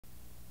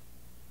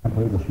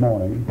This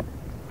morning,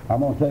 I'm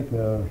going to take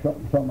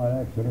something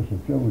like Exodus to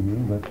show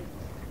you that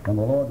when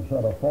the Lord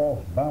said a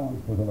false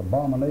balance was an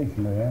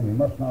abomination to him, he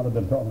must not have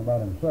been talking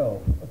about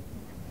himself.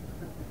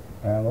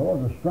 And the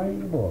Lord's a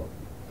strange book.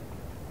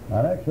 Now,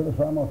 in Exodus,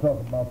 I'm going to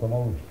talk about the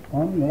most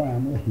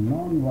unglamorous,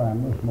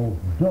 non-glamorous, most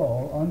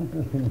dull,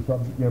 uninteresting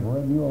subject you ever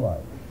read in your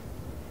life.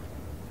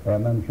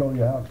 And then show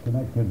you how it's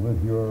connected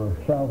with your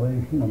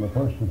salvation and the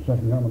first and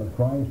second coming of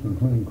Christ,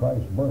 including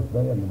Christ's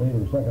birthday and the day of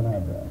the second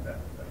advent.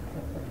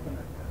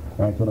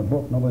 And it's in a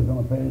book nobody's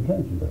going to pay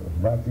attention to.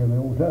 It's back here in the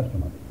Old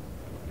Testament.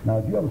 Now,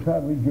 if you ever try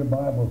to read your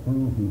Bible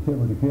through from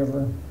cover to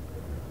cover,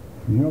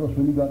 you notice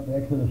when you got to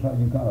Exodus how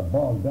you kind of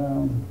bogged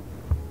down?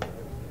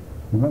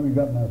 Remember you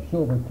got in the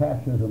silver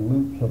taches and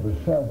loops of the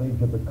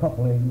selvage of the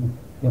coupling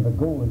in the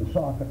golden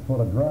socket for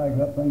the drag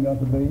that thing got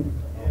to be?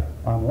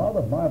 A lot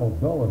of the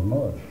Bible's dull as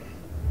mud.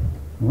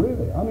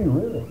 Really, I mean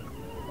really.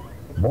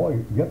 Boy,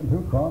 getting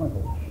through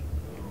Chronicles,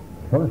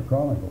 First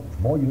Chronicles,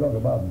 boy, you talk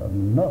about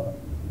nothing.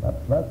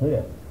 That's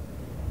it.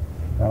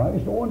 And I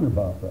used to wonder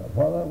about that,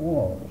 why that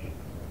was.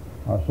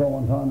 I saw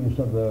one time he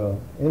said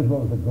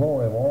Israel is the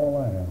glory of all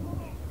lands,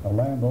 a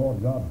land the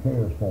Lord God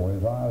cares for.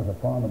 His eyes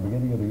upon the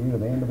beginning of the year,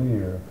 the end of the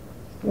year.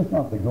 It's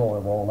not the glory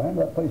of all land.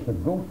 That place is a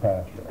goat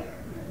pasture.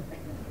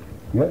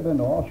 You ever been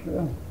to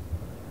Austria?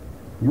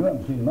 You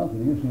haven't seen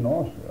nothing. You've seen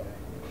Austria.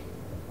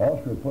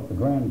 Austria put the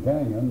Grand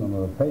Canyon and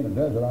the Painted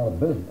Desert out of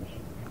business.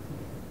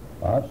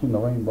 I've seen the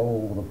rainbow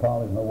over the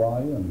Pali in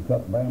Hawaii and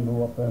cut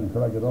bamboo up there and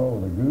corrected all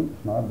over the goops.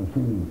 And I've been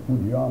seeing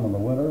Fujiyama in the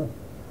winter.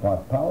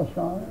 Like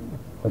Palestine,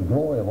 the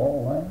glory of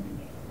all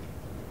lands.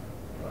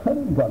 They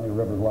didn't got any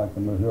rivers like the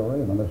Missouri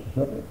and the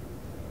Mississippi.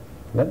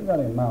 They didn't got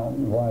any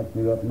mountains like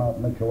you got Mount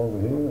Mitchell over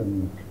here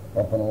and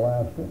up in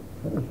Alaska.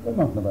 There's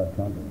nothing of that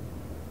country.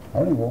 I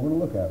don't even go over to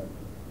look at it.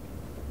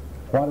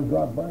 Why does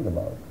God brag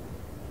about it?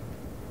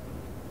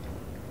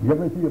 You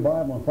ever see your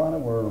Bible and find it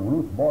where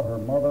Ruth bought her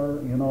mother,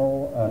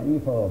 an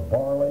ephah of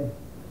barley?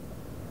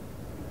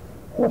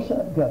 What's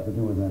that got to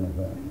do with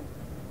anything?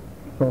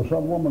 So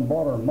some woman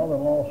bought her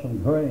mother-in-law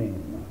some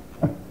grain.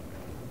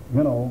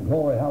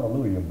 Glory,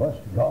 hallelujah, bless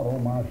God, oh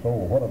my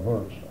soul, what a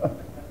verse.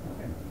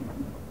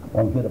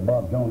 One kid at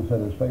Bob Jones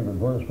said his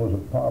favorite verse was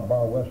at Par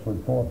Bar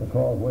westward, forth the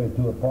causeway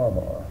to a Par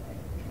Bar.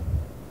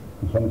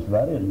 And somebody said,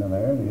 that isn't in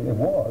there. And it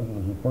was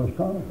in First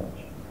Chronicles.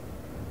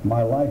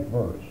 My life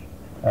verse.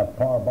 At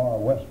Par Bar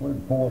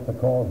westward, forth the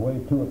causeway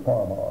to a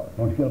Par Bar.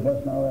 Don't you get a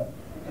blessing out of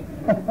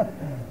that?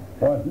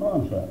 Well, it's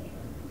nonsense.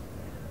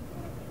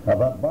 Now,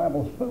 that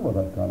Bible's filled with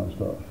that kind of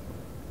stuff.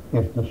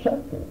 It's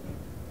deceptive.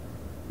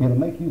 It'll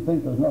make you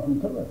think there's nothing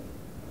to it.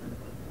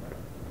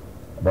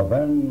 But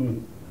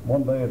then,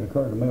 one day it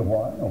occurred to me,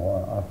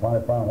 I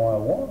finally found why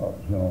it was.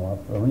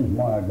 The reason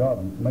why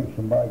God makes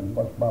somebody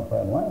much about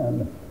that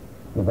land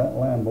is that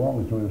land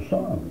belongs to his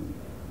son.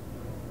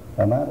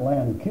 And that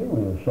land killed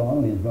his son,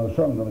 and his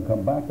son's going to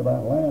come back to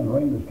that land and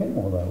reign as king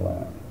over that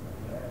land.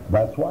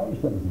 That's why he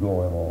said it's the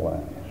glory of all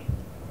lands.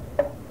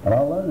 And I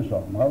learned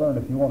something. I learned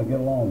if you want to get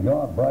along with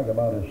God, brag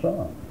about his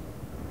son.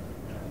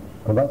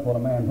 Because that's what a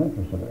man's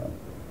interested in.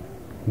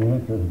 He's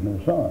interested in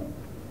his son,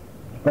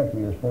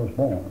 especially his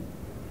firstborn.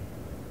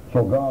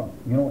 So God,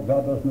 you know what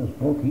God does in this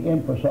book? He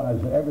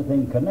emphasizes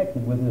everything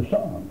connected with his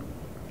son.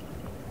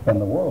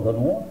 And the world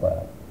doesn't want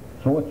that.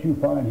 So what you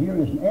find here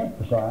isn't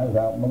emphasized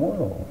out in the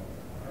world.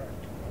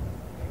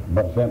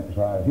 But it's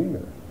emphasized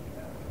here.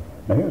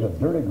 Now here's a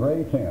dirty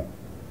gray tent.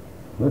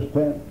 This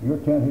tent, your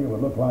tent here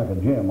would look like a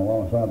gym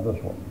alongside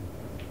this one.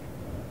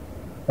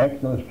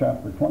 Exodus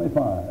chapter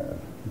 25,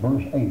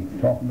 verse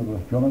 8, talking to the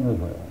children of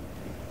Israel.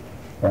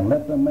 And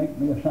let them make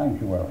me a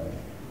sanctuary.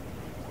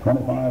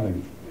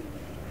 25:8.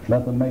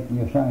 Let them make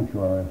me a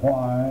sanctuary.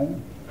 Why?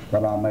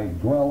 That I may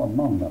dwell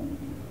among them.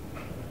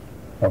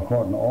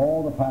 According to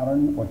all the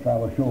pattern which I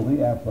will show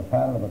thee, after the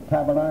pattern of the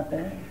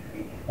tabernacle,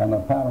 and the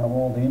pattern of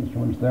all the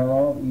instruments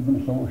thereof,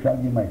 even so shall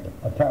you make it,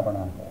 a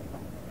tabernacle.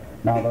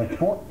 Now there's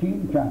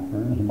 14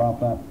 chapters about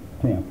that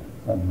tent,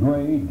 that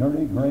gray,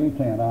 dirty gray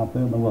tent out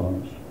there in the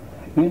wilderness.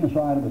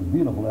 Inside it was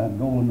beautiful. It had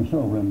gold and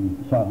silver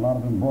inside, a lot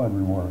of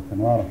embroidery work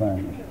and a lot of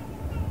things.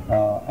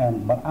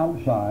 But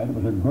outside it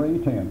was a gray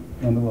tent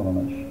in the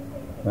wilderness.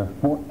 There's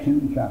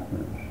 14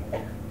 chapters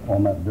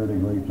on that dirty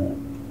gray tent.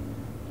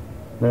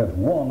 There's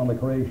one on the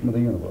creation of the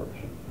universe.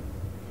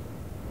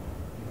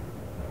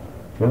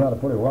 Isn't that a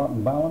pretty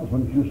rotten balance,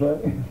 wouldn't you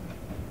say?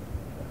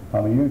 I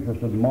mean, you're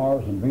interested in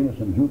Mars and Venus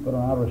and Jupiter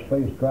and outer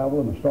space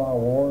travel and the Star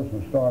Wars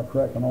and Star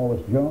Trek and all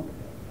this junk.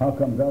 How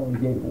come God only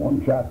gave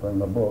one chapter in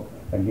the book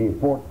and gave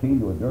 14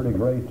 to a dirty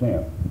gray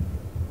tent?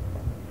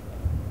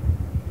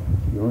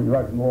 You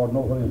reckon the Lord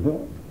knows what he's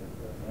doing?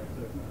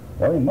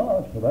 Well, he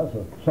must, but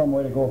that's some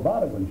way to go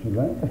about it, wouldn't you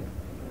think?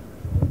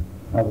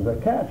 Now, there's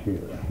a catch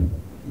here.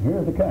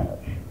 Here's the catch.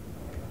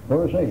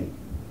 Verse 8.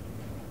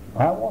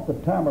 I want the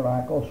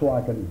tabernacle so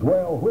I can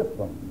dwell with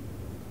them.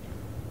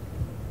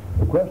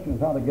 The question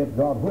is how to get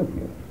God with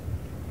you.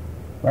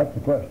 That's the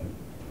question.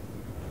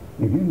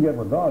 If you can get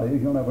where God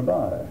is, you'll never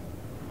die.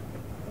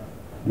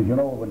 Did you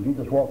know when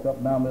Jesus walked up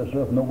and down this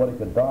earth, nobody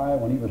could die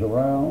when he was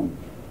around?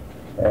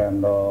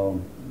 And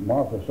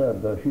Martha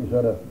said, she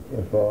said,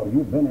 if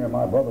you'd been here,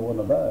 my brother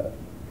wouldn't have died.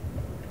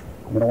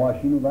 You know why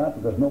she knew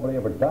that? Because nobody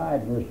ever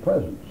died in his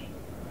presence.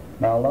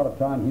 Now, a lot of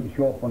times he'd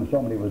show up when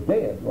somebody was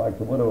dead, like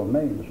the widow of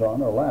Nain's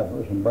son or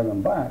Lazarus, and bring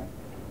him back,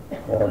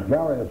 or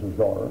Jairus'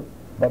 daughter.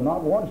 But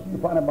not once do you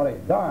find anybody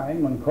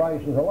dying when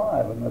Christ is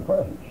alive in their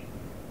presence.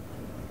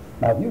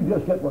 Now, if you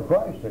just get where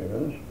Christ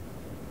is,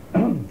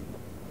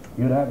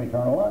 you'd have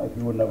eternal life.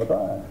 You would never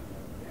die.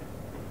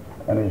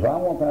 And he says, I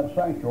want that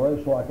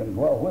sanctuary so I can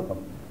dwell with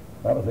them.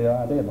 That was the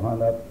idea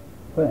behind that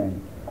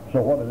thing.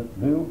 So what does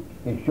it do?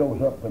 It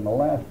shows up in the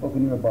last book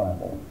in your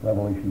Bible,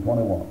 Revelation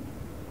 21.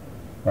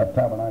 That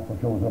tabernacle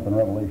shows up in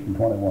Revelation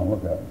 21.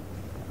 Look at it.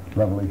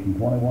 Revelation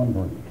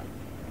 21:3.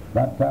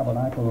 That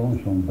tabernacle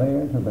goes from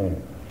there to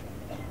there.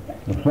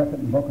 The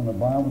second book in the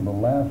Bible, the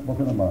last book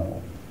in the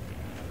Bible.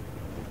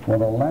 Well,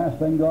 the last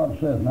thing God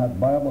says in that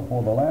Bible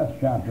for the last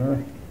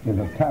chapter is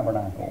a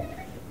tabernacle.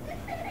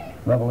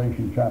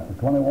 Revelation chapter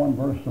 21,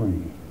 verse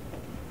 3.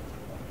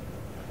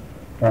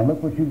 And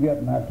look what you get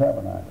in that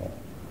tabernacle.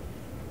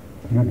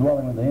 You're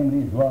dwelling with him,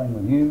 and he's dwelling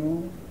with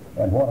you.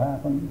 And what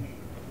happens?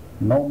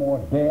 No more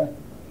death,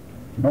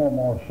 no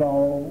more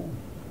sorrow,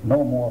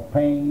 no more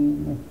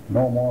pain,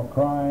 no more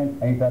crying.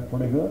 Ain't that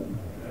pretty good?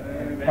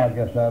 Amen. I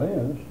guess that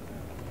is.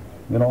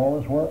 You know, all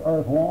this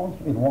earth wants,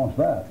 it wants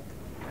that.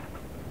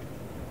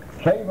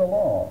 Save the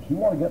lost. You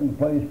want to get in a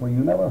place where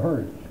you never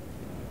hurt,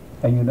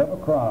 and you never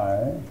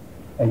cry,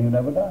 and you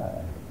never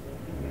die.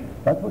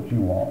 That's what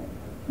you want.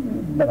 You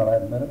may not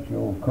admit it,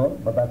 you'll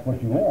cook, but that's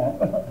what you want.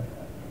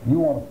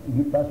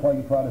 That's why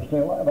you try to stay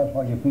alive. That's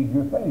why you feed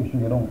your face so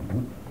you don't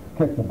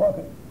kick the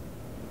bucket.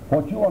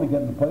 What you want to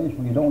get in a place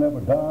where you don't ever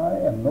die,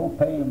 and no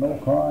pain, and no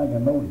crying,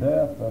 and no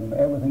death, and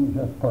everything's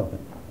just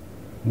perfect.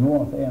 You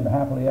want it to end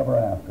happily ever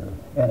after.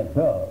 And it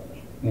does.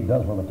 It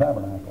does with the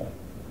tabernacle.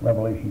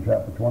 Revelation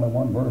chapter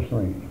 21, verse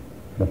 3.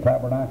 The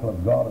tabernacle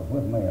of God is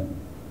with men,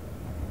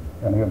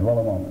 and he'll dwell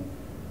among them.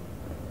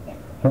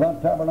 So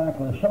that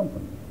tabernacle is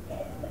something.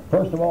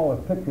 First of all,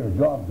 it pictures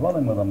God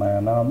dwelling with a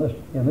man. Now, in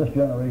this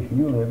generation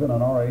you live in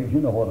our age, you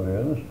know what it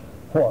is.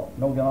 What?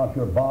 Know not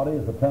your body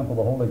is the temple of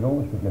the Holy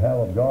Ghost, which you have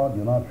of God.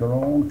 You're not your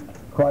own.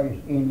 Christ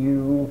in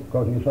you,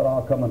 because he said,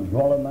 I'll come and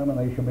dwell in them, and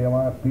they shall be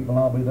my people, and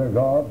I'll be their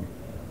God.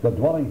 The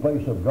dwelling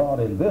place of God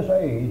in this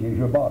age is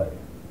your body.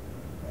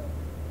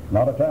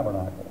 Not a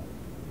tabernacle,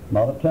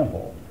 not a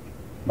temple,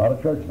 not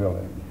a church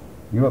building.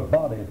 Your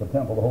body is the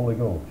temple of the Holy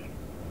Ghost.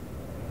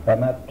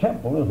 And that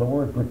temple is the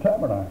word for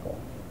tabernacle.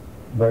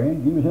 They're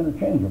used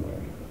interchangeably.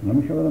 Let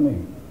me show you what I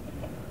mean.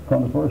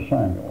 Come to 1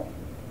 Samuel.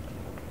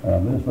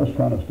 This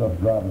kind of stuff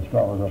drives the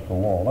scholars up the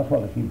wall. That's why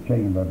they keep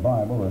changing their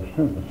Bible. They're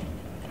stupid.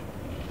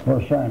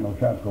 1 Samuel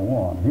chapter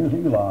 1. Here's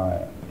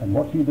Eli. And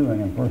what's he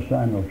doing in 1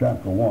 Samuel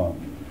chapter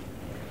 1?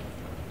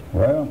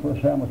 Well, in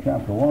 1 Samuel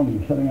chapter 1,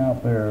 he's sitting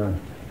out there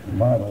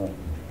by the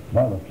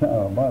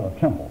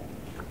temple.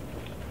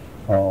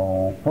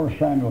 1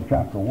 Samuel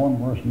chapter 1,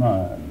 verse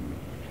 9.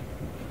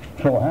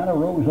 So Hannah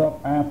rose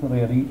up after they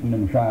had eaten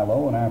in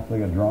Shiloh and after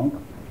they had drunk.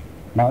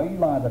 Now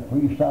Eli the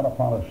priest sat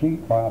upon a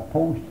seat by a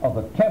post of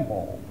the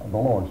temple of the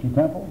Lord. See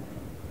temple?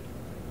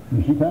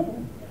 You see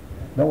temple?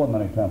 There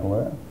wasn't any temple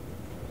there.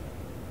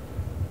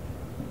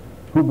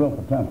 Who built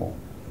the temple?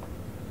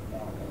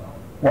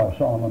 Why,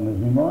 Solomon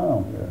isn't even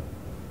around here.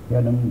 He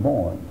hadn't even been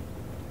born.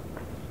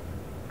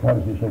 Why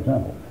does he say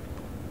temple?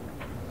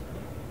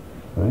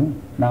 See?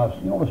 Now,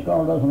 you know what a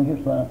scholar does when he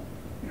gets that?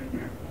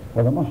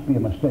 Well, there must be a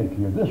mistake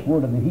here. This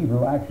word in the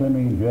Hebrew actually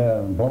means,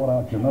 blow it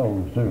out your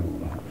nose, too.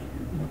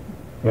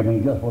 It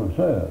means just what it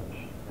says.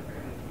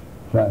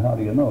 So how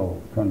do you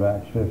know? Turn to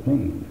Acts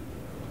 15.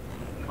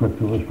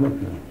 Scripture is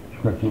Scripture.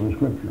 Scripture is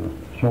Scripture.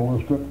 Sola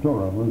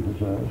Scriptura, Luther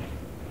says.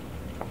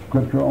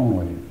 Scripture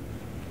only.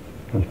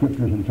 The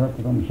Scriptures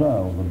interpret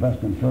themselves. The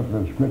best interpreter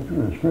of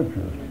Scripture is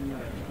Scripture.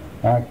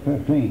 Acts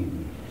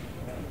 15.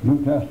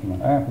 New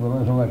Testament, after the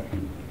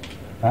resurrection.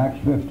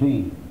 Acts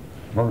 15,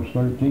 verse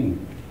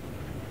 13.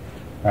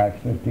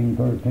 Acts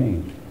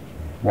 15:13.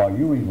 While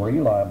you read where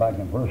Eli back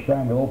in 1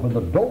 Samuel opened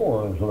the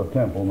doors of the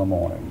temple in the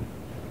morning.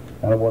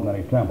 And there wasn't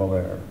any temple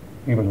there.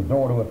 It was a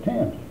door to a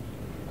tent.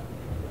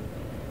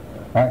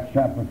 Acts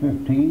chapter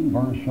 15,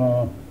 verse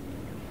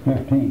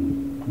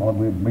 15. Well,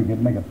 we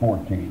could make it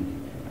 14.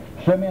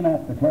 Simeon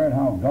hath declared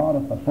how God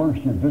at the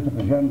first did visit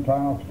the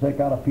Gentiles to take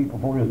out a people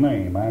for his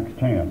name. Acts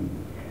 10.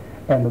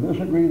 And to this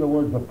agree the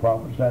words of the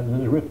prophets, as it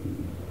is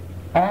written.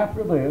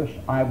 After this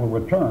I will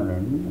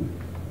return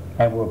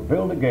and will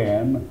build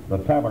again the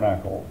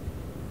tabernacle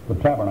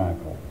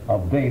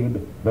of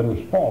David that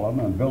is fallen,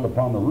 and build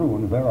upon the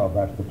ruins thereof.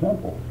 That's the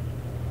temple.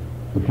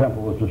 The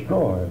temple was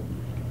destroyed.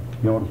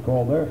 You know what it's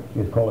called there?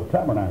 It's called a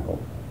tabernacle.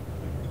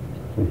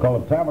 It's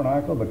called a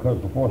tabernacle because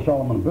before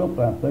Solomon built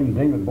that thing,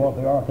 David bought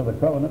the Ark of the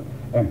Covenant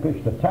and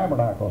pitched a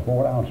tabernacle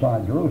for it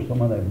outside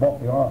Jerusalem, and they bought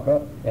the Ark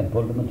up and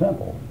put it in the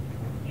temple.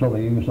 So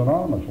they used it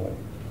anonymously.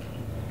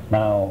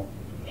 Now,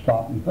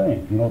 stop and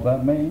think. You know what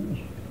that means?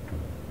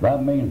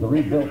 That means the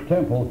rebuilt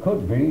temple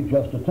could be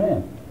just a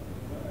tent,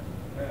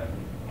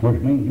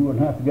 which means you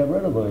wouldn't have to get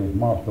rid of the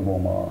Mosque of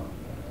Omar.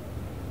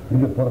 You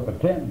could put up a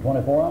tent in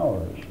 24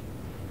 hours.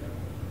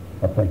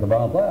 But think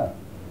about that.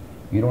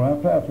 You don't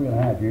have to have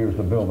 3.5 years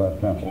to build that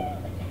temple.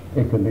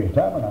 It can be a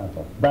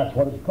tabernacle. That's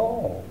what it's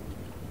called.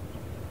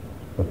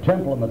 The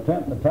temple and the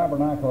tent and the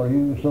tabernacle are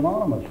used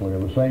synonymously. They're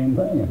the same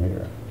thing in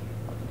here.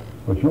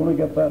 But you only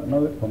get that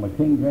note from a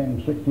King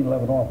James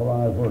 1611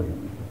 authorized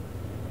version.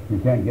 You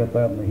can't get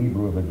that in the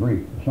Hebrew or the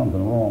Greek. There's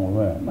something wrong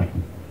with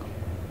them.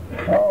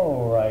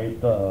 All right,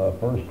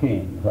 First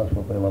Kings. That's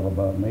what they love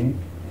about me.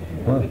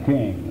 First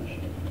Kings.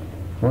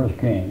 First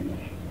Kings.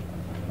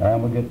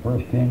 And we'll get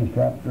First Kings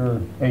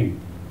chapter 8.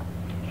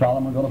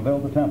 Solomon going to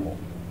build the temple.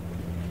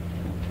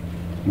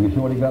 You see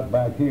what he got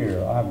back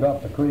here? I've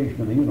got the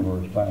creation of the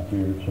universe back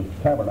here. It's a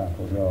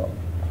tabernacle job.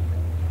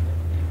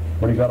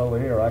 What do you got over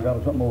here? I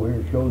got something over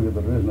here that shows you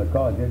that there isn't a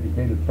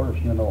college-educated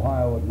person in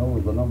Ohio that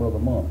knows the number of the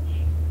months.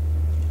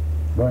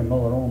 They don't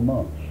know their own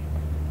months.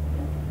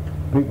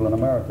 People in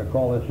America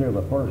call this here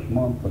the first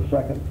month, the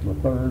second, the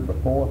third, the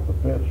fourth, the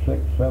fifth,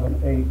 sixth,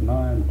 seventh, 8,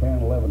 9, 10,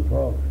 11,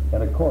 12.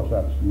 And of course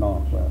that's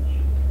nonsense.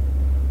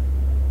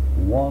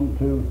 1,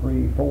 2,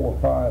 3, 4,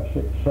 5,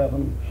 6,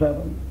 7,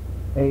 7,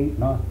 8,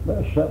 9.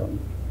 There's 7.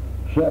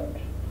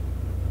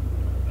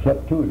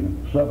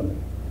 Septuagint, 70.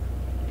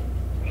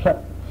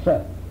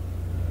 Sept.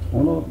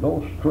 Uno,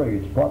 dos,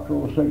 tres,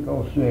 cuatro,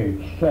 cinco, seis,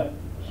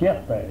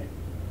 siete,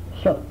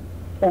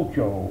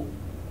 ocho.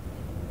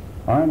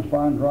 Eins,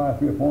 fine, dry,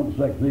 3, 4,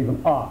 6, even,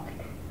 oct,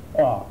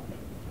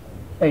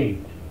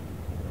 8.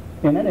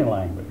 In any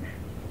language.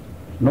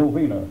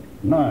 Novena,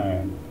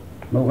 9.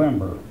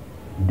 November,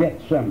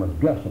 December,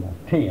 decimal,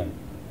 10.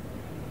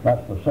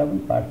 That's the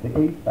 7th, that's the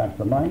 8th, that's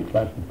the 9th,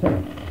 that's the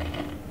 10th.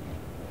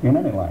 In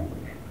any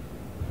language.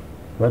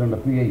 Right in the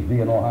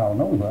PhD in Ohio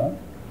knows that.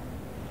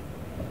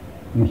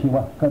 You see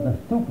what? Because they're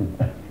stupid.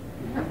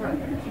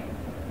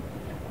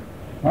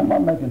 I'm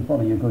not making fun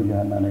of you because you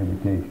had an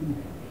education.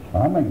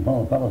 I'm making fun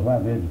of the fellows who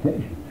have the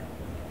education.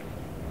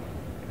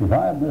 If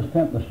I had this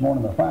tent this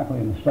morning, the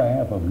faculty and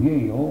staff of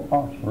Yale,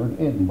 Oxford,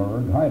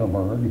 Edinburgh,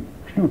 Heidelberg,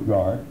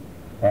 Stuttgart,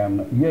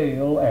 and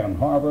Yale, and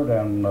Harvard,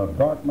 and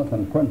Dartmouth,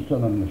 and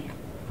Princeton, and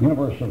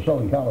University of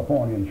Southern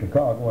California in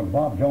Chicago, and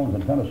Bob Jones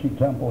and Tennessee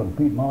Temple, and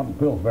Piedmont and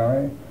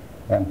Pillsbury,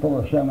 and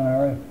Fuller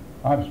Seminary,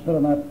 I'd spit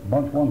in that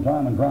bunch one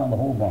time and drown the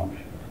whole bunch.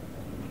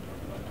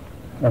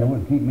 And it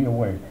would keep me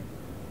awake.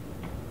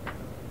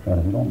 And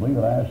if you don't believe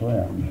it, ask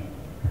them.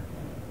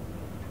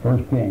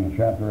 1 Kings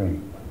chapter 8.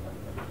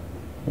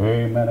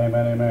 Amen,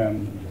 amen,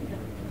 amen.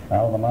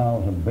 Out of the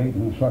mouths of babes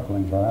and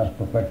sucklings I ask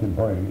perfected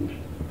praise.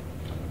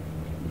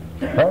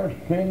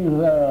 1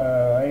 Kings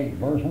 8,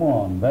 verse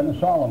 1. Then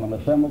Solomon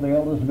assembled the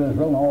elders of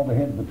Israel and all the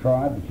heads of the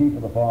tribe, the chief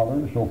of the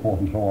fathers, so forth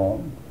and so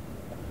on.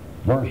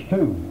 Verse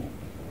 2.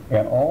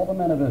 And all the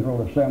men of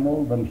Israel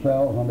assembled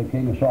themselves unto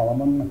King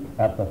Solomon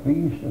at the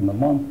feast in the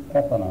month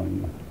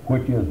Ethanim,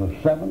 which is the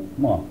 7th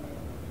month.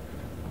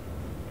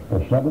 The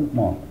 7th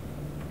month.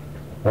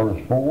 Verse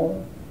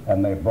 4.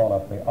 And they brought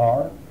up the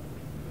ark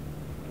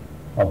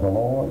of the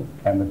Lord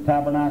and the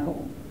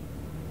tabernacle.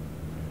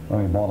 So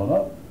he brought it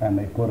up, and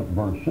they put it,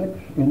 verse 6,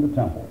 in the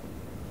temple.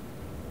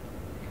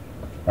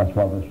 That's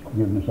why this is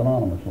given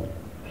synonymously.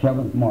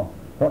 7th month.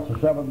 What's the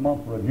 7th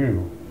month for a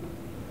Jew?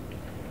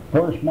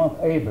 First month,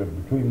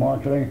 Abib, between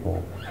March and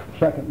April.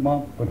 Second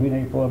month, between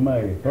April and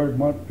May. Third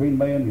month, between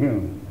May and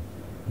June.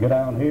 Get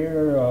down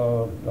here,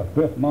 the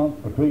 5th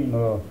month, between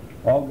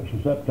August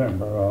and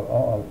September.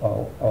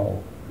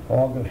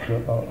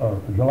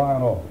 July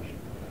and August.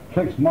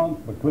 6th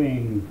month,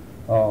 between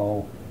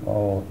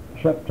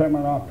September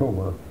and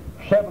October.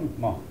 7th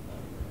month,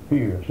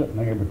 here,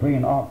 sitting here,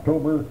 between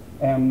October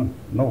and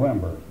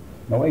November.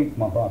 No, 8th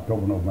month,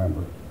 October,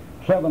 November.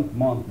 7th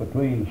month,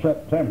 between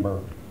September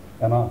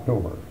and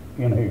October,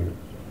 in here.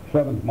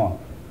 7th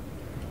month.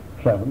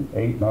 7,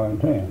 8, 9,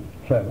 10.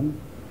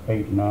 7,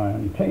 8,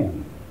 9,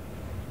 10.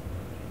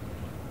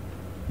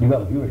 You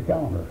got a Jewish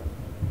calendar.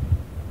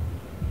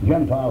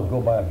 Gentiles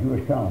go by a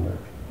Jewish calendar.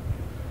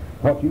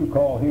 What you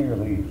call here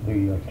the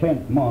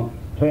 10th month,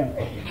 10th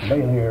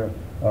day here,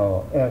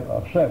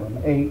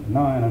 7, 8,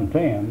 9, and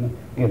 10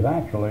 is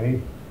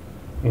actually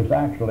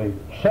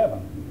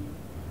 7,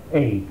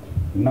 8,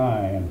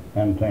 9,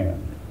 and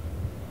 10.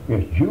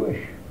 It's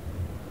Jewish.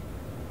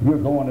 You're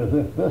going as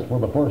if this were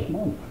the first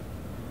month,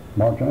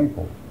 March and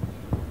April.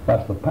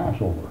 That's the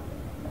Passover.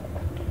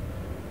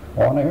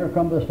 Oh, now here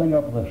comes this thing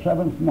up to the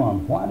 7th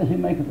month. Why does he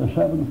make it the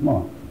 7th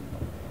month?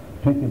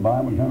 Take your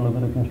Bible, turn to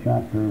Leviticus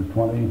chapter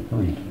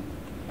 23.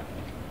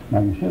 Now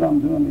you see what I'm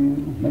doing to you?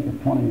 Make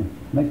it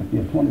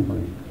 23.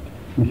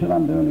 You see what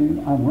I'm doing to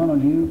you? I'm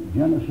running you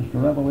Genesis to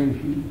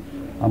Revelation.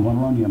 I'm going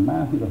to run you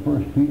Matthew to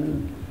 1 Peter,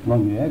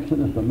 run you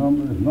Exodus to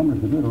Numbers,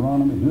 Numbers to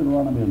Deuteronomy,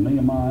 Deuteronomy to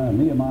Nehemiah,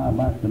 Nehemiah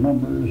back to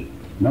Numbers,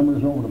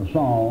 Numbers over to the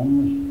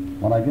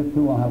Psalms. When I get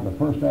through, I'll have the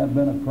first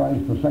advent of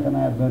Christ, the second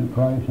advent of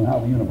Christ, and how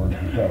the universe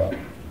is set up.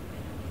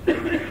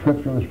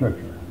 Scripture to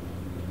Scripture.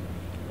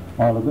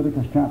 Or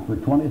Leviticus chapter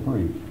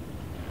 23,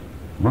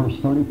 verse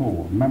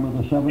 34. Remember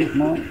the 7th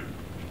month?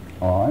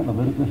 All right,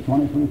 Leviticus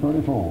 23,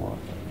 34.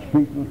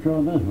 Speak to the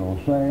children of Israel,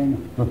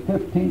 saying, the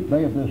 15th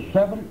day of this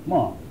 7th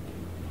month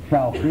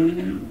shall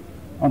be,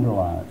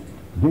 underlined,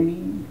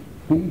 the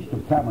Feast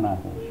of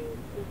Tabernacles.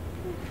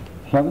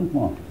 7th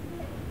month.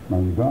 Now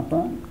you got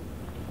that?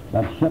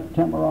 That's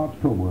September,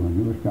 October in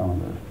the Jewish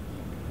calendar.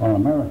 On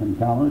American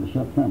calendar, it's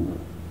September.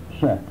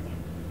 Sept,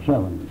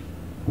 7,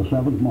 the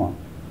 7th month.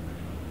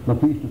 The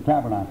Feast of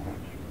Tabernacles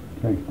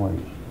takes place.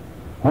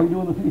 What do you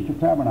do in the Feast of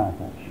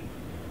Tabernacles?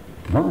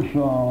 Verse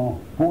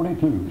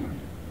 42.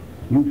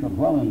 You shall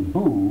dwell in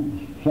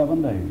booths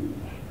 7 days.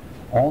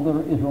 All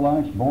the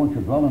Israelites born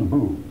shall dwell in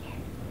booths.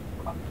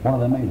 What are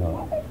they made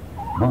of?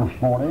 Verse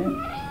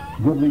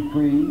 40. Goodly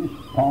trees,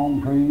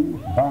 palm trees,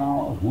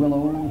 boughs,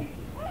 willows.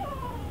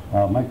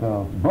 Make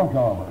a brush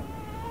arbor.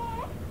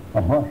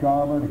 A brush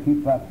arbor to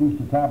keep that Feast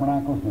of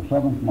Tabernacles the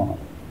 7th month.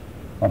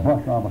 A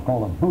brush arbor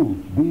called a booth,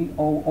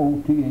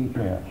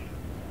 B-O-O-T-H-S.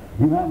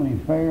 Do you have any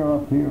fair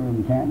up here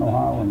in Canton,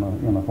 Ohio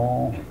in the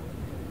fall?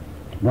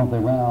 Don't they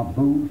rent out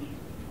booths?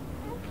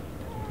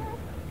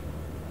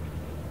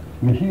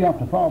 You see, you have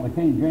to follow the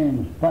King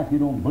James. In fact, you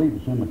don't believe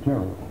it's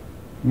immaterial.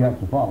 You have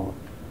to follow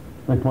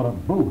it. They put up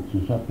booths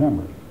in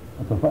September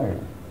at the fair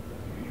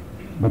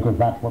because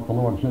that's what the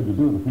Lord said to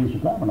do at the Feast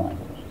of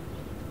Tabernacles.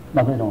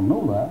 Now, they don't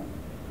know that.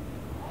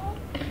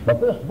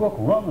 But this book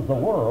runs the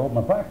world, and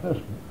in fact, this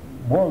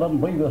world doesn't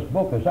believe this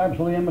book is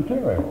absolutely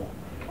immaterial.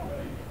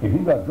 If you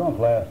got drunk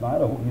last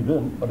night, I hope you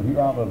didn't, but if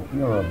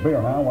you're a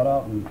beer hound, went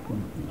out and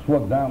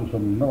swigged down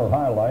some Miller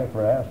High Life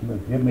or asked me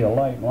to give me a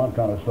light and all that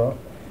kind of stuff,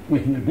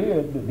 if you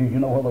did you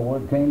know where the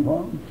word came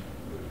from?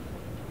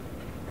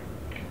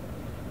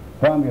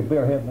 Find me a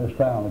beer head in this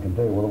town that can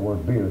tell you where the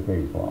word beer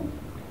came from.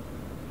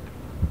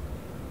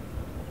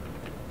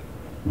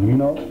 You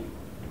know?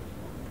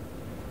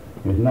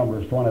 It's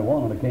Numbers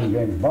 21 in the King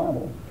James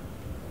Bible.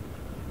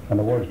 And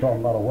the word's talking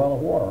about a well of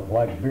water,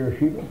 like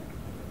Beersheba,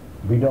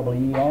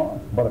 B-W-E-R,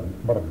 but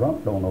a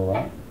drunk don't know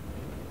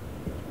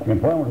that. In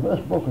terms of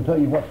this book will tell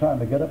you what time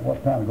to get up,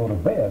 what time to go to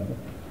bed,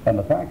 and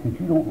the fact that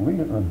you don't read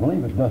it or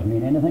believe it doesn't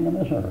mean anything in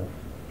this earth,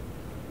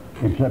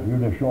 except you're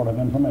just short of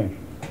information.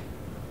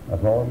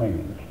 That's all it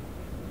means.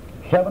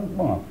 7th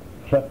month,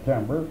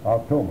 September,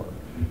 October.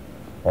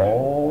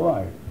 All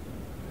right.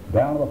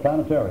 Down to the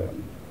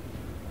planetarium.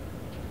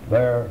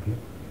 They're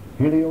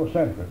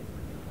heliocentric.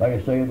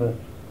 They say the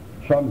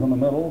sun's in the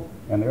middle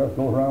and the earth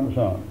goes around the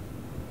sun.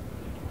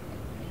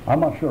 I'm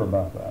not sure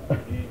about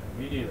that. Me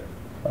neither.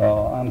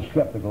 I'm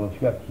skeptical of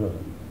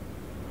skepticism.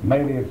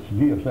 Maybe it's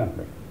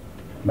geocentric.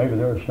 Maybe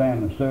they're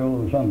standing still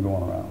and the sun's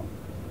going around.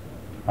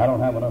 I don't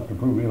have enough to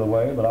prove either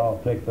way, but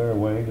I'll take their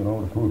way,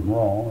 to prove them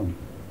wrong.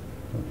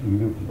 And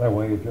you do their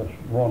way, it's just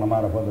wrong no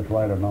matter whether it's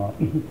right or not.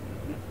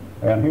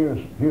 And here's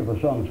the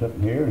sun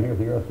sitting here, and here's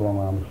the earth going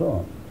around the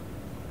sun.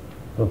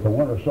 There's the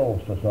winter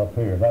solstice up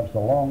here. That's the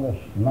longest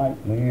night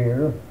in the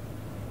year,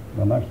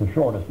 and that's the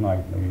shortest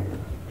night in the year.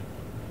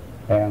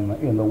 And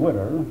in the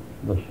winter,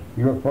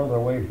 you're further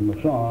away from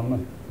the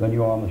sun than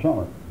you are in the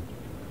summer.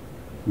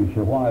 You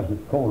say, why is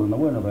it colder in the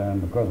winter then?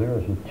 Because the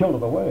earth is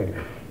tilted away.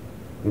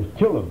 It's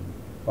tilted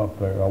up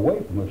there,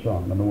 away from the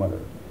sun in the winter.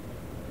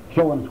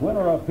 So when it's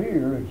winter up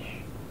here,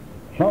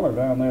 it's summer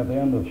down there at the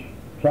end of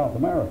South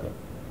America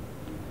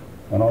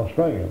and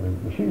Australia.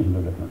 The seasons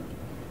are different.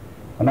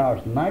 And now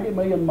it's 90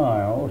 million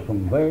miles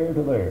from there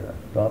to there.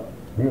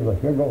 Here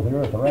goes the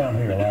earth around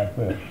here like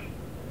this.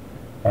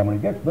 And when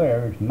it gets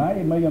there, it's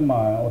 90 million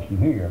miles from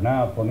here.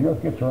 Now, when the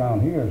earth gets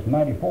around here, it's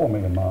 94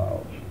 million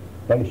miles.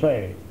 They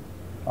say.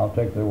 I'll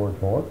take their word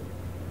for it.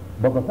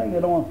 But the thing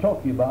they don't want to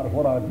talk to you about is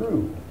what I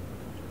drew.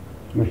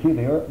 You see,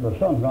 the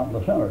sun's not in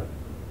the center.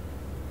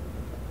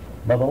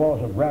 By the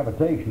laws of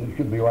gravitation, it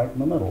should be right in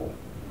the middle.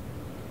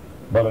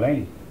 But it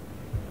ain't.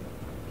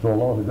 So the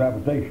laws of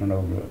gravitation are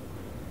no good.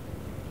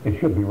 It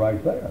should be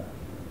right there.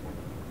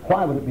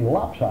 Why would it be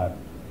lopsided?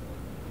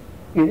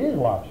 It is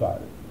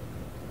lopsided.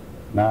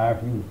 Now,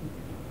 if you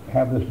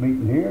have this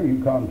meeting here,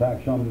 you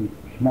contact some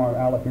smart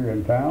aleck here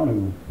in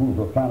town who's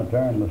a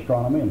planetarian in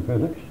astronomy and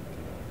physics,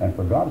 and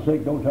for God's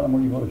sake, don't tell him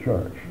where you go to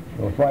church.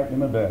 It'll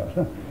frighten him to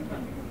death.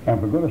 And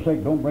for goodness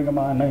sake, don't bring him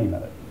my name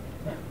in it.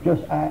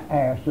 Just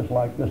ask, just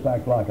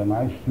act like a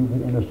nice,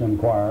 stupid, innocent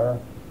inquirer.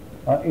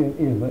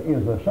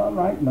 Is the sun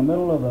right in the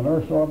middle of an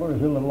Earth's orbit, or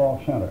is it a little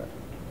off-center?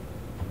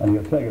 And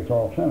you'll say it's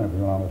off-center if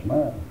you're an honest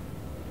man.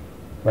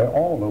 They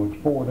all know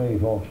it's 4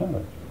 days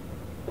off-center.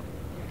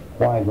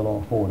 Why is it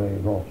all 4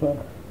 days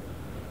off-center?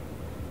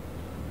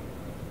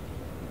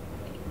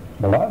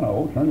 Well, I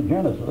know. Turn to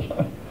Genesis.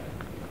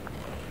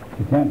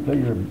 You can't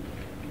figure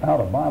out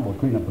a Bible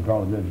clean up for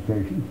college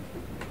education.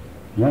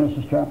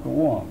 Genesis chapter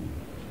 1,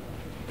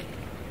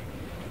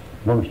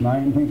 verse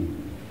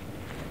 19.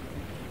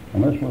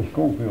 And this was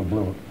Schofield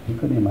blew it. He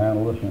couldn't even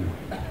handle this one.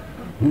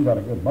 He got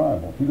a good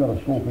Bible. If you got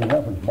a Schofield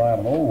reference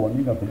Bible, an old one,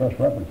 you got the best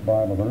reference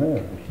Bible there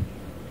is.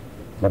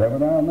 But every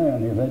now and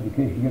then his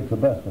education gets the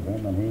best of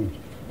him, and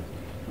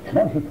he,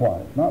 once or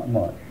twice, not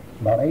much,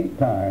 about 8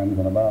 times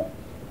and about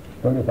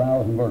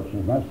 30,000 verses,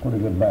 and that's pretty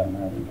good batting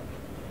average.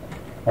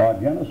 All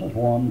right, Genesis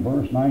 1,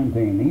 verse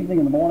 19. Evening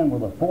and the morning were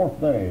the 4th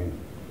day.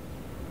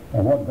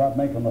 And what God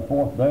make on the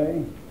 4th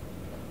day?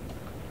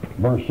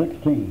 Verse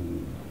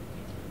 16.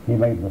 He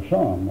made the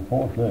sun the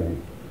fourth day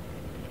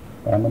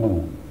and the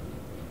moon.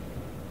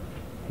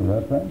 See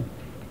that thing?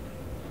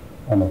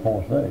 On the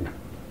fourth day.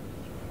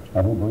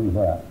 Now who believes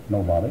that?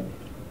 Nobody.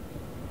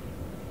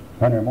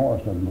 Henry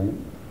Morris doesn't believe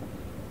it.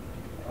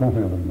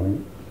 Schofield doesn't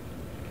believe it.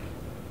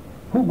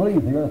 Who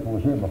believes the earth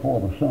was here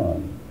before the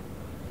sun?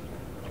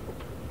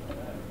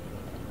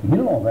 You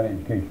don't know of any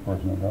educated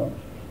person that does.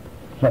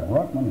 Except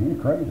Ruckman,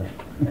 he's crazy.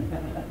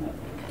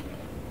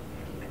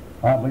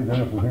 I believe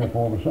the earth was here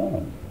before the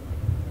sun.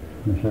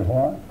 You say,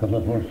 why? Because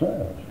that's what it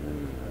says.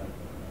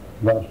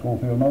 Got a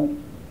Schofield note?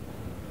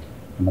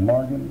 In the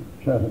margin,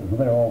 it says it was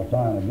there all the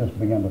time. It just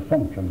began to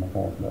function the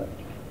fourth day.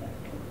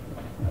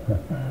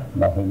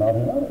 Nothing.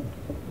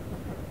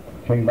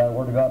 Change by the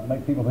Word of God to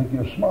make people think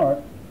you're smart.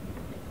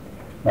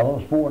 Now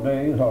those 4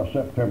 days are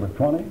September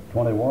 20,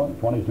 21,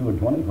 22, and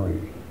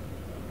 23.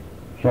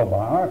 So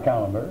by our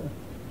calendar,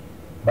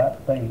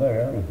 that thing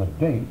there is the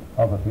date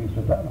of the Feast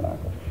of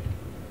Tabernacles.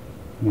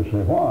 You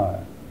say,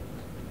 why?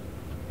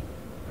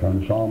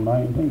 Turn to Psalm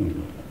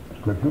 19,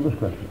 Scripture to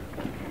Scripture.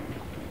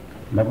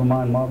 Never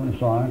mind modern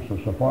science,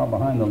 they're so far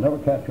behind they'll never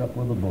catch up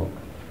with the book.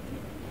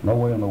 No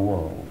way in the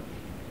world.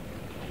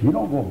 You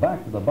don't go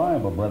back to the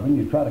Bible, brethren,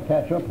 you try to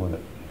catch up with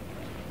it.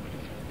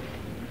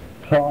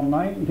 Psalm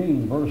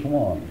 19, verse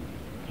 1.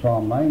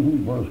 Psalm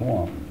 19, verse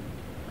 1.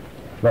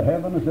 The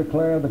heavens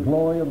declare the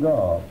glory of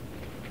God.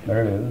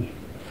 There it is.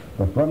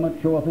 The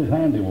firmament showeth his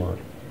handiwork.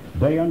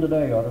 Day unto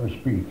day utter his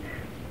speech.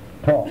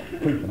 Talk,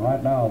 preaching.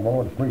 Right now the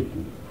Lord's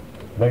preaching.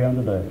 Day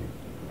unto day.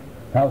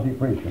 How's he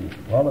preaching?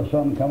 Well, the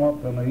sun come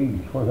up in the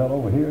east. Where's that,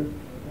 over here?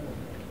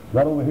 Is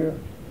that over here?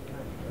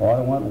 Or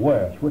it went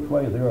west. Which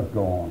way is the earth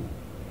going?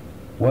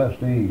 West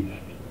to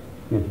east.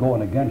 It's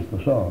going against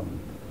the sun.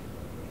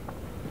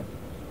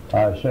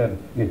 I said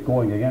it's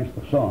going against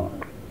the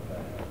sun.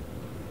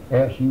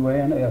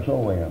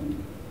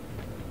 S-U-N-S-O-N.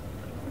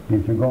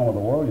 If you're going with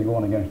the world, you're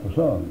going against the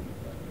sun.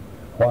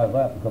 Why is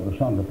that? Because the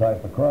sun's a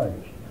type of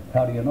Christ.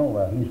 How do you know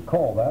that? He's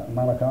called that in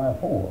Malachi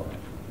 4.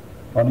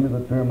 On you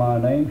that fear my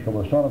name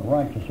shall the Son of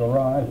Righteousness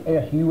arise,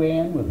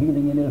 S-U-N, with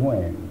healing in his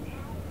wings.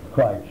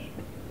 Christ.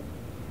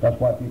 That's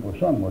why people are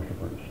sun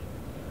worshipers.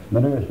 The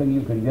nearest thing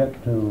you can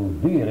get to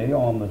deity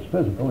on this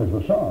physical is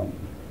the sun.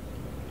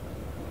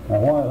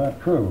 Now why is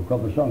that true?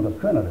 Because the sun's a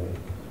trinity.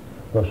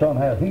 The sun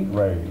has heat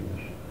rays.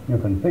 You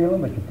can feel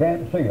them, but you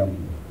can't see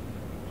them.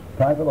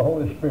 Type of the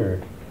Holy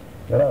Spirit.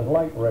 It has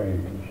light rays.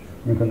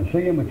 You can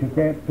see them, but you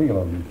can't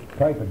feel them.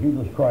 Type of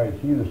Jesus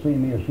Christ. You to see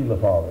me or see the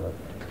Father.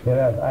 It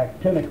has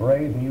actinic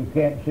rays, and you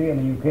can't see them,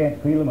 and you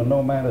can't feel them, and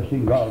no man has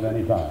seen God at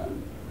any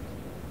time.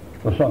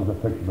 The sun's a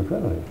picture of the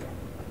Trinity.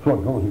 So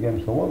it goes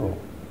against the world.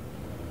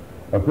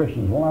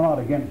 Christians, well, I'm not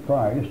against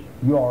Christ.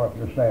 You are if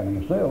you're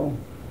standing still.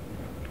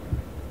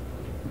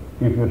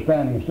 If you're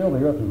standing still,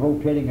 the earth is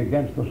rotating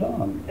against the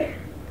sun.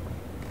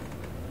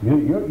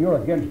 You're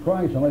against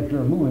Christ unless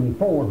you're moving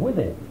forward with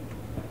him.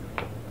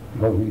 It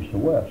goes east to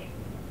west.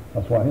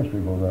 That's why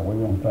history goes that way.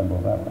 We won't talk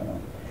about that right now.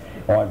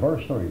 All right,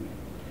 verse 3.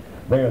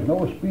 There is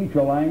no speech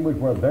or language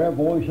where their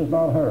voice is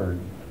not heard.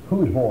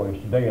 Whose voice?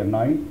 Day and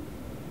night.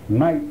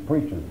 Night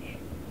preaches.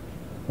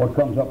 What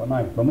comes up at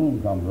night? The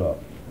moon comes up.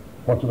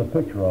 What's it a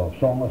picture of?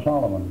 Song of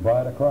Solomon,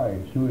 bride of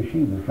Christ. Who is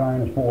she that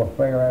shines forth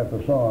fair as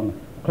the sun,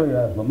 clear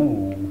as the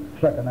moon?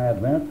 Second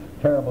advent,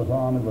 terrible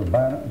army with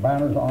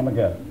banners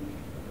Armageddon.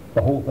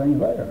 The whole thing's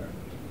there.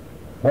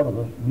 What does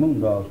the moon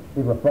does?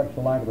 It reflects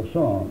the light of the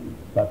sun.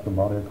 That's the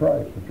body of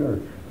Christ, the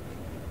church.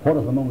 What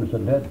is the moon? It's a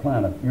dead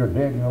planet. You're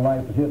dead and your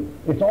life is hidden.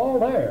 It's all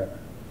there.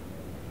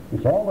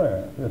 It's all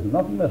there. There's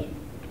nothing missing.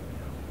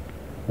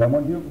 Then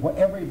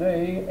every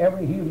day,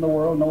 every heathen in the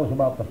world knows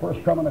about the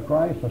first coming of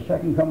Christ, the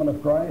second coming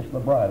of Christ, the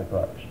bride of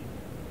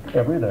Christ.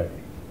 Every day.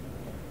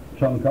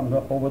 Sun comes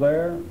up over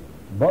there,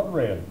 blood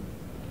red.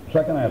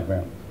 Second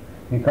advent.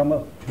 He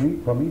cometh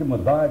from Edom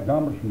with dyed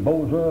garments from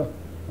Bozrah,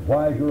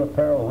 why is your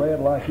apparel red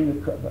like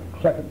you?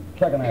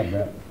 Second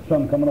advent.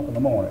 Sun coming up in the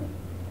morning.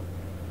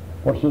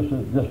 What's this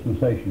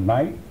dispensation?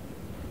 Night?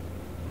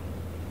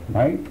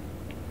 Night?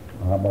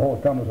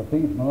 Behold, comes a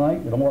thief in the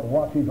night. You don't know what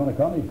watch he's going to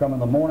come. He's coming in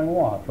the morning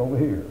watch over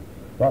here.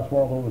 That's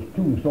why those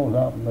tombstones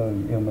out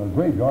in the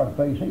graveyard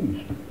face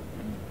east.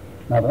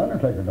 Now the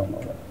undertaker don't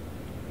know that.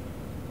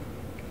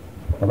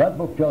 Well, that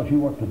book tells you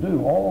what to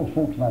do. All those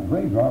folks in that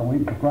graveyard are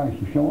waiting for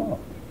Christ to show up,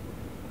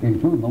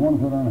 including the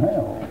ones that are in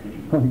hell,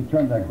 because he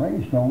turned that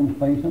gravestone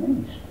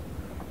facing east.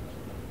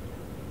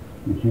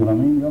 You see what I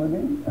mean, you know what I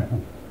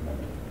mean?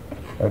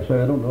 They say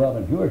they don't do that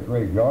in a Jewish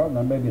graveyard, and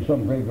then maybe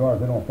some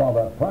graveyards they don't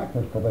follow that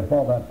practice, but they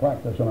follow that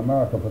practice in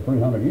America for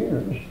 300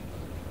 years.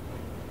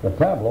 The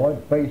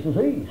tabloid faces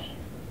east.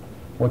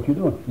 What you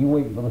doing? You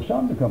waiting for the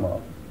sun to come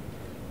up.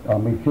 I'll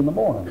meet you in the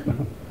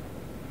morning.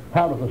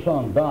 How does the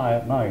sun die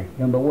at night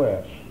in the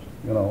west?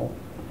 You know,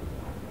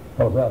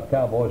 because that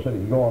cowboy said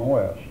he's going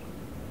west.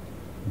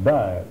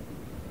 Died.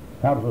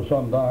 How does the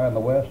sun die in the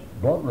west?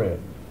 Blood red.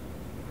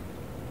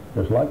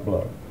 Just like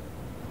blood.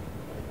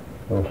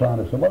 So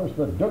scientists said, what is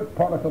the dirt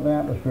particle of the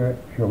atmosphere?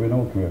 Sure, we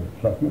know, kid.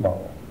 Suck your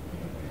ball.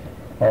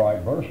 All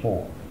right, verse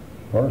 4.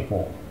 Verse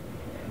 4.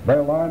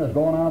 Their line is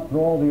going out through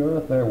all the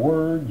earth. Their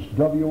words,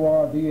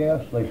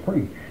 W-R-D-S, they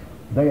preach.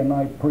 Day and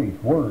night preach.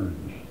 Words.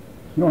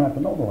 You don't have to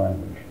know the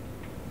language.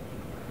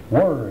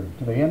 Words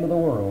to the end of the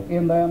world.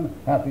 In them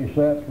hath he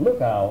set,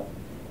 look out,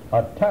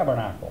 a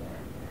tabernacle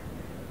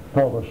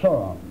for the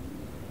Son,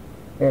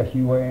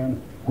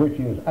 S-U-N, which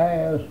is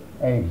as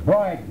a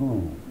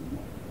bridegroom.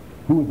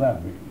 Who would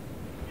that be?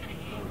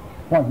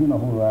 Well, you know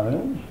who that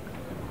is.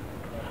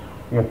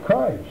 It's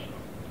Christ,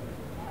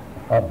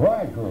 a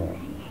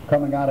bridegroom,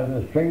 coming out of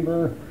his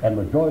chamber and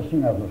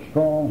rejoicing as a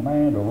strong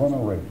man to run a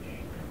race.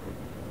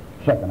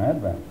 Second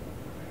Advent.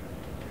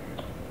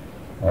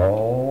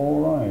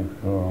 All right,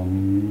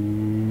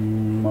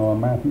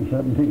 Matthew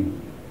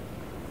 17.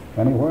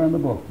 Anywhere in the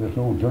book, this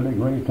old dirty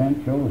gray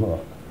tent shows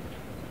up.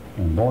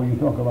 And boy, you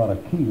talk about a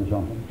key to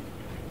something.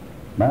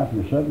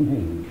 Matthew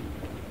 17.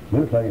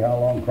 It'll tell you how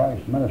long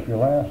Christ's ministry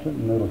lasted,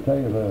 and it'll tell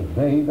you the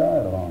day he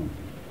died on.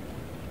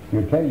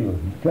 It'll tell you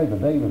the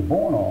day he was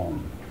born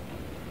on.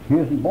 He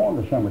isn't born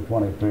December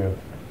 25th.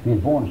 He's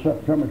born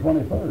September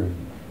 23rd.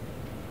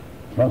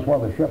 That's why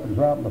the shepherds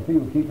are out in the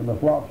field keeping the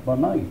flocks by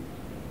night.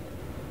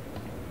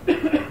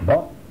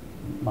 But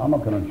I'm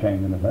not going to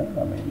change anything.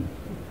 I mean,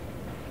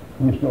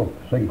 we still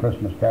sing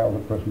Christmas carols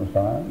at Christmas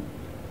time.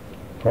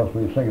 Of course,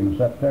 we sing them in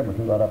September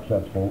too. That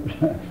upsets folks.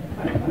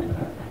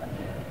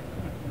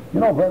 You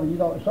know, brother, you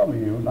know, some of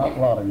you, not a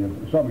lot of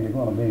you, some of you are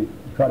going to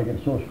try to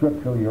get so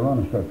scriptural you're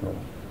unscriptural.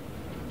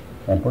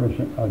 And pretty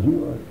soon,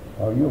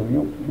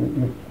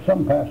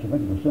 some pastor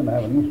thinks it's a sin to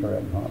have an Easter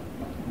egg hunt.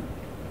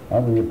 I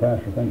don't know if your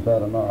pastor thinks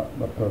that or not,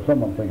 but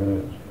some of them think it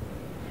is.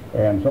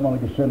 And some of them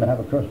think it's a sin to have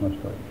a Christmas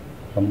tree,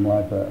 something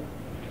like that.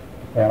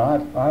 And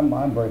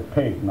I'm very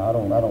pagan. I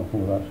don't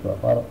fool with that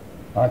stuff.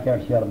 I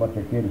can't see how a bunch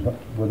of kids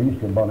with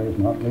Easter bunnies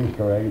and hunting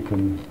Easter eggs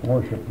and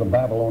worship the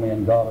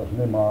Babylonian goddess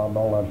Nimrod and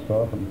all that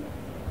stuff. And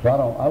so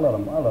I let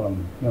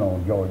them, you know,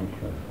 enjoy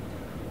Easter.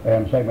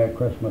 And say Merry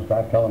Christmas.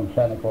 I tell them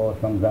Santa Claus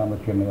comes down the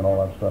chimney and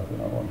all that stuff, you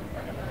know. And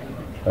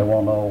they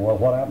want to know, well,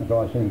 what happens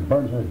when I see he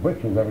burns his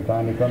britches every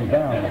time he comes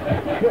down.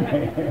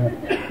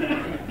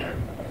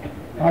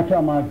 I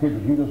tell my kids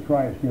that Jesus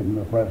Christ gives them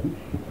their presents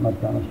and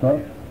that kind of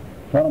stuff.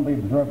 Tell them be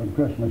observing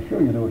Christmas.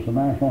 Sure you do. It's a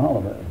national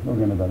holiday. Don't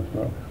get into that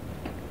stuff.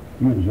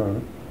 You deserve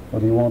it,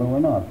 whether you want to or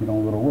not. You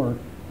don't go to work.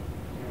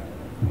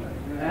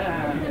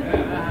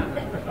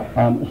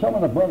 Some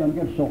of the brethren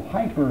get so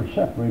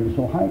hyper-separated,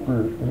 so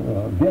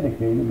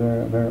hyper-dedicated,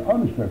 they're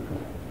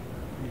unscriptural.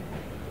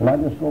 Well, I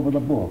just go over the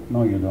book.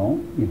 No, you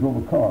don't. You drove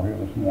a car here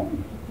this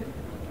morning.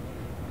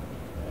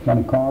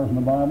 Any cars in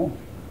the Bible?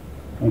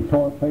 Any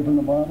toilet paper in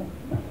the Bible?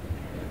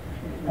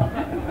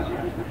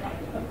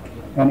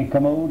 Any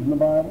commodes in the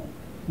Bible?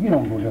 You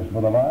don't go just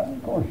for the Bible.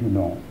 Of course you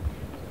don't.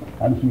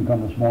 I didn't see you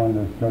come this morning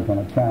to church on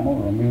a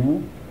camel or a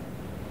mule.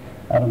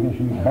 I don't guess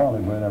you eat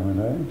barley bread every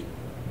day.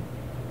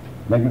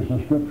 They get the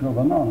scriptural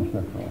or the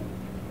non-scriptural.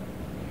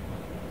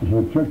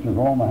 So the churches are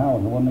all in the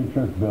house. There wasn't any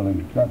church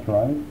building. That's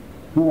right.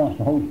 Who wants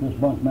to host this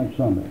bunch next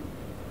Sunday?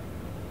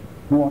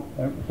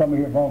 Somebody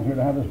here volunteer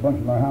to have this bunch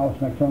in their house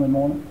next Sunday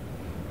morning?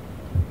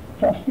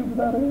 See how stupid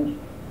that is?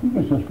 You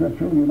get the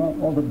scriptural, you're not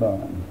all the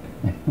dime.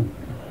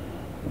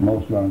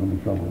 Most of you aren't going to be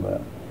in trouble with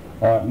that.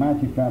 All right,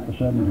 Matthew chapter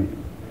 17,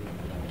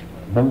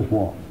 verse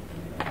 1.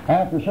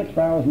 After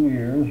 6,000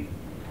 years,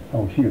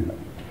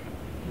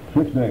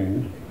 6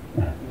 days,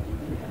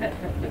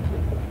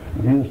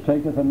 Jesus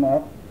taketh them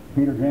up,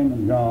 Peter, James,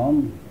 and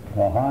John,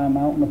 to a high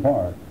mountain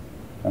apart,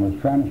 and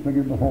was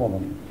transfigured before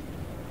them.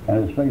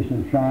 And his face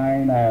did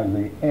shine as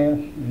the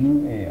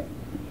S-U-N,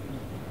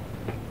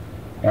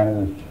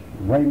 and his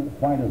raiment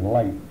white as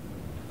light.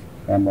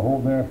 And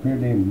behold, there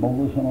appeared to him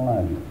Moses and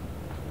Elijah.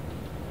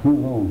 Who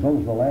are those?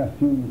 Those are the last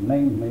two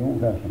names in the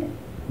Old Testament,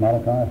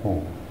 Malachi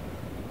 4.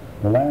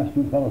 The last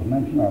two fellows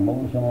mentioned are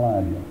Moses and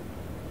Elijah.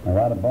 And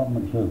right above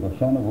them it says, the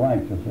Son of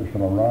Righteousness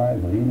shall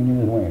arise with healing in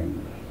his wings.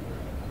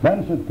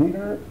 Then said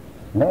Peter,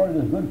 Lord,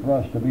 it is good for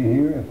us to be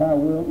here. If thou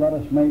wilt, let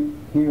us make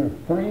here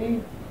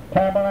 3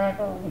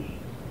 tabernacles.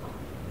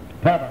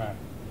 Tabernacles.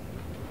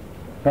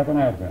 Second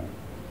Advent.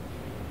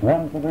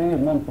 One for thee,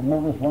 and one for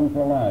Moses, one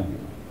for Elijah.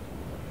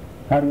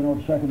 How do you know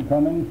the second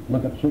coming?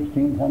 Look at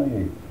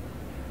 16:28.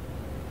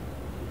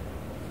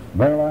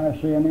 Verily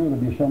I say unto you, there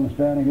be some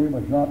standing here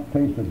which not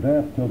tasted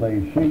death till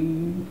they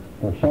see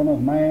the Son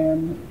of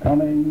Man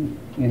coming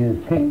in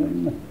his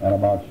kingdom. And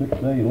about 6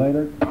 days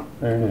later,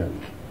 there it is.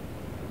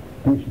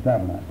 Feast of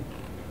Tabernacles.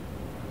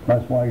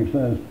 That's why he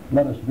says,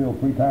 let us build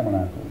 3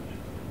 tabernacles.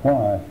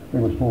 Why? They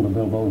were supposed to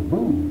build those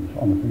booths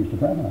on the Feast of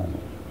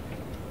Tabernacles.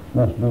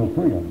 Let's build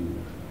 3 of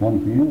them. One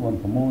for you, one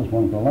for Moses,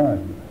 one for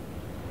Elijah.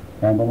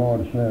 And the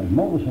Lord said,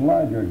 Moses and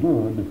Elijah are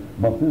good,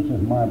 but this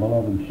is my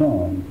beloved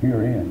Son,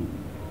 herein.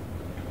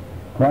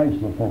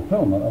 Christ, the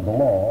fulfillment of the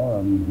law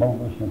and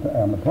Moses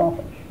and the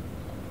prophets.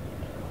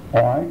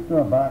 All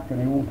right, back in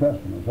the Old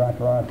Testament,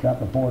 Zechariah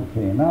chapter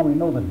 14. Now we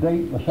know the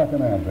date of the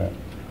second Advent.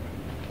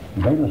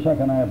 The date of the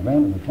second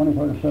Advent is the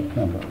 23rd of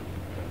September.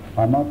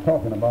 I'm not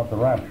talking about the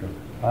rapture.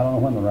 I don't know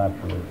when the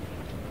rapture is.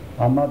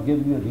 I'm not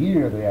giving you the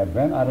year of the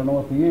Advent. I don't know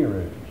what the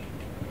year is.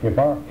 If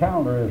our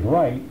calendar is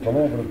right, the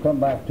Lord would have come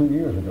back 2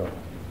 years ago.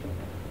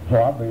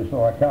 So obviously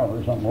our calendar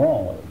is something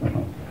wrong with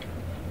it.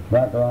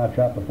 Zechariah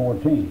chapter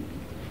 14.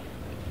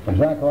 In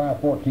Zechariah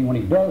 14, when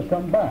he does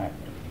come back,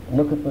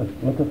 look at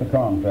the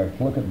context.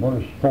 Look at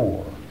verse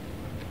 4.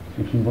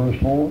 You see verse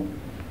 4?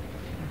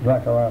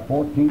 Zechariah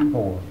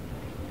 14:4.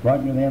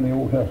 Right near the end of the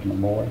Old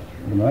Testament, boy.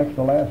 The next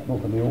to last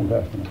book of the Old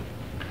Testament.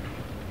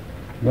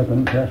 You got the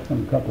New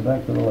Testament, cut the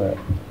back to the left.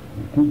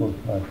 There's 2 books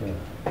back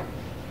there.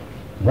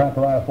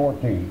 Zechariah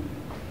 14.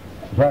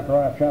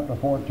 Zechariah chapter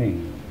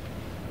 14.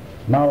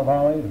 Mount of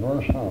Olives,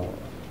 verse 4.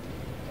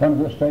 When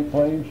does this take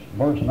place?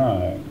 Verse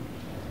 9.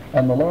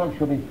 And the Lord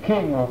shall be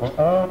king over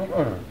all the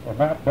earth. In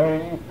that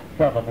day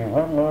shall there be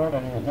one Lord,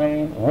 and his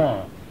name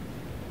one.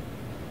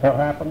 What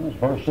happens?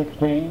 Verse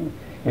 16.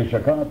 It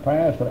shall come to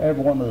pass that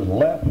everyone that is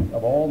left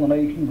of all the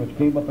nations which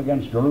came up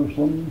against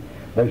Jerusalem,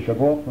 they shall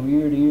go up from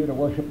year to year to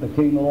worship the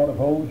King, the Lord of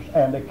hosts,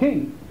 and to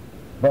keep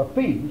the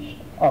Feast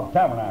of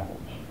Tabernacles.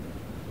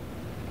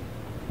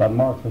 That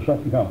marks the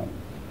second coming.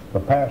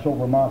 The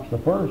Passover marks the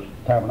first,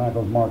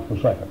 Tabernacles marks the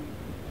second.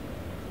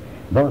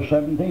 Verse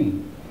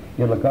 17.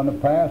 It will come to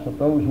pass that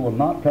those who will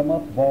not come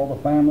up of all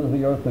the families of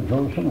the earth to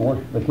Jerusalem to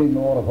worship the King,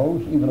 the Lord of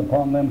hosts, even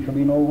upon them shall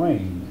be no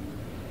rain.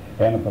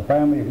 And if the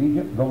family of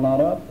Egypt go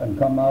not up and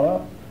come not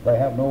up, they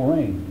have no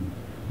rain.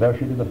 There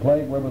shall be the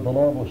plague wherewith the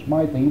Lord will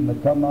smite them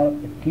that come not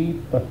up to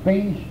keep the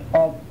Feast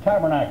of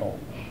Tabernacles.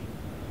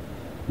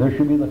 There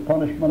shall be the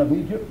punishment of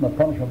Egypt and the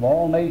punishment of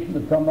all nations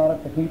that come not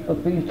up to keep the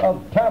Feast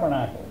of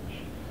Tabernacles.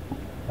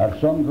 That's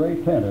some great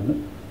event,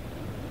 isn't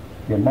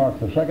it? It marks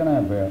the second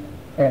advent,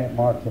 and it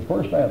marks the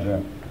first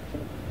advent.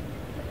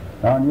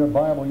 Now in your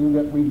Bible, you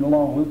get reading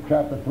along Luke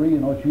chapter 3, you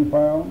know what you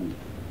found?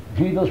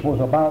 Jesus was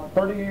about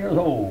 30 years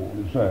old,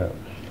 it says.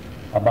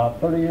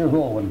 About 30 years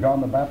old when John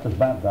the Baptist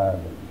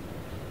baptized him.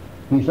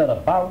 He said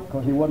about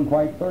because he wasn't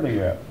quite 30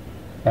 yet.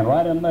 And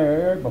right in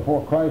there,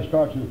 before Christ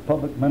starts his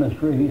public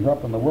ministry, he's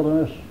up in the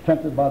wilderness,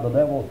 tempted by the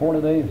devil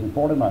 40 days and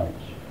 40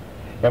 nights.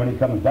 And when he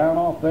comes down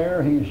off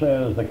there, he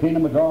says, the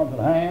kingdom of God's at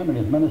hand, and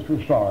his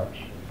ministry starts.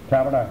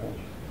 Tabernacles.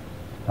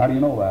 How do you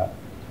know that?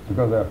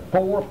 Because there are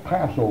 4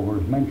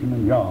 Passovers mentioned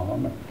in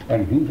John,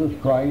 and Jesus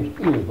Christ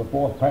is the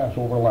 4th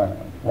Passover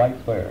lamb,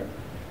 right there.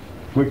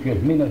 Which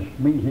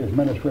means his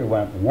ministry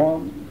went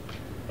 1,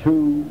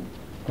 2,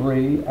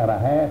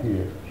 3.5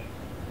 years.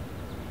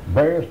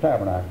 There's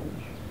tabernacles.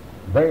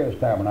 There's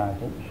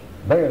tabernacles.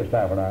 There's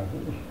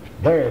tabernacles.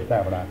 There's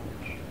tabernacles.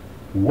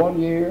 1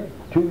 year,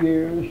 2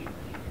 years,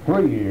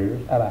 3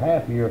 years, and a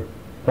half year,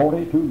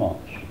 42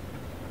 months.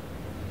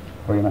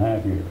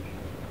 3.5 years.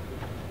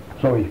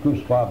 So he's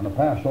crucified in the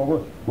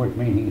Passover, which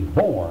means he's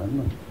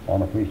born on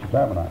the Feast of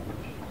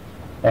Tabernacles.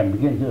 And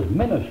begins his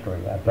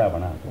ministry at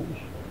Tabernacles.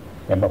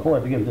 And before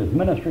he begins his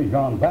ministry,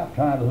 John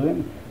baptizes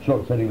him, so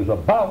it said he was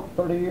about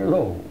 30 years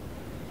old.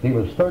 He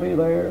was 30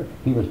 there,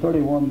 he was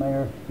 31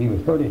 there, he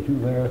was 32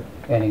 there,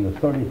 and he was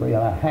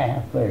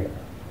 33.5 there.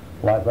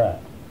 Like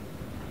that.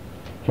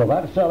 So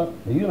that's set up,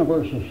 the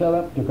universe is set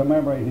up to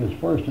commemorate his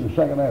first and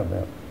second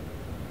advent.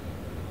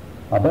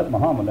 I bet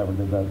Muhammad never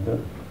did that, did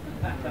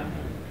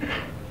he?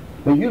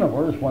 The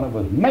universe, when it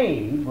was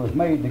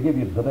made to give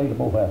you the date of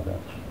both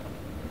advents.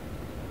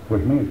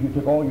 Which means if you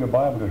took all your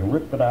Bible and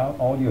ripped it out,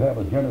 all you have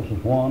is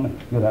Genesis 1,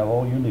 you'd have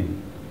all you need.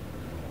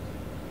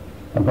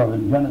 Because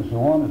in Genesis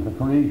 1 is the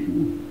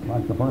creation,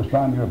 like the first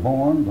time you're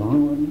born, the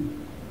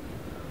ruin,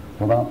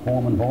 without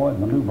form and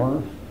void, the new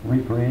birth,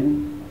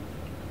 recreated,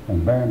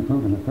 and bearing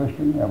fruit as a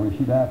Christian, every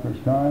seed after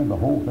its kind, the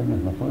whole thing is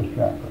in the first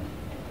chapter.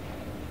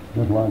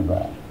 Just like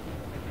that.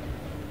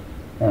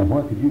 And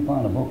where could you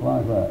find a book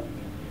like that?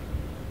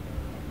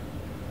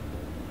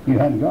 You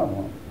hadn't got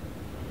one.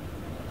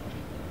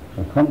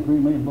 There's 23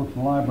 million books in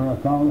the Library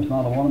of Congress,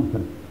 not a one of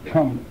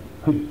them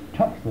could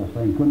touch this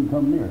thing, couldn't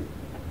come near it.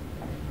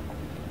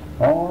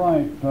 All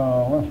right,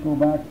 let's go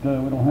back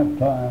to, we don't have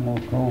time,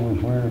 we'll close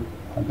here.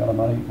 I've got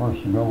about 8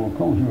 verses to go. We'll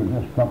close here with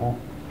just a couple.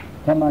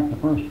 Come back to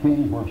 1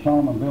 Kings where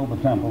Solomon built the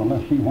temple, and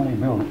let's see when he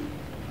built it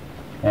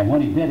and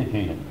when he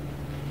dedicated it.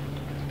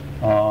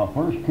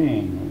 1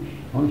 Kings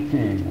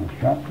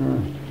chapter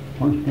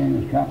 1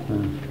 Kings chapter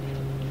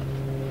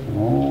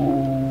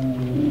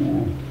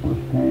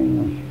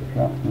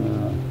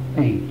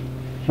 8,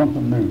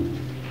 something new,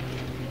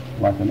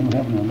 like a new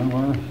heaven and a new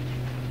earth,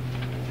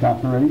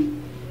 chapter 8.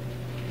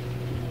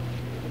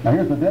 Now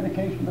here's the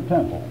dedication of the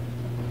temple.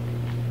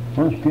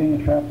 1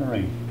 Kings chapter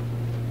 8.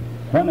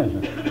 When is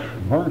it?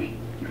 Verse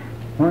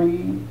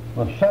 3,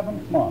 the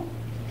 7th month.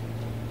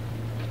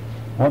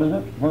 What is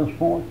it? Verse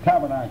 4,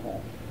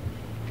 tabernacle.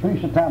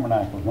 Feast of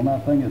Tabernacles, when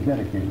that thing is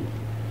dedicated.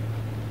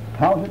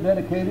 How is it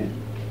dedicated?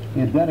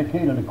 It's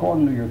dedicated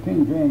according to your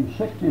King James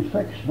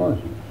 66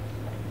 verses.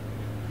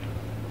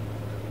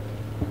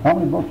 How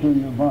many books are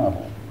in your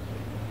Bible?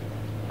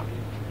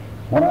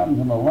 What happens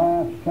in the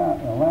last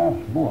chapter, the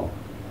last book?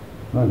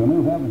 There's a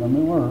new heaven and a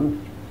new earth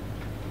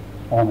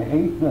on the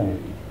 8th day.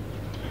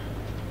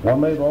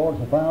 One day the Lord's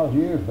 1,000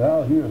 years,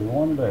 1,000 years is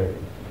 1 day.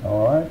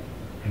 All right?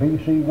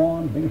 BC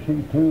 1,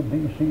 BC 2,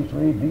 BC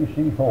 3,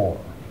 BC 4.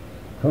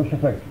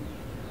 Crucifixion.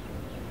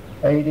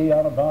 A.D.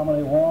 Anno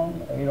Domini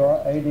 1,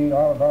 A.D.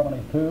 Anno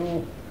Domini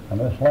 2, and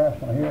this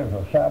last one here is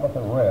a Sabbath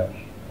of rest.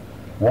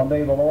 One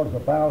day of the Lord is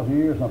 1,000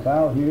 years, and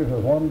 1,000 years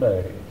is one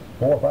day.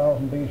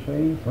 4,000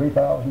 B.C.,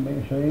 3,000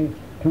 B.C.,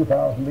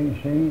 2,000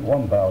 B.C.,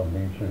 1,000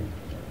 B.C.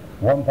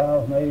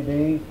 1,000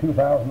 A.D.,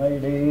 2,000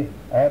 A.D.,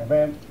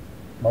 Advent,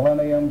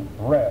 Millennium,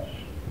 rest.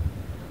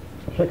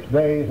 6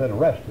 days and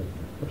rested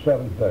the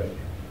 7th day.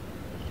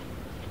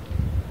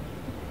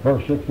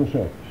 Verse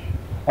 66.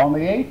 On the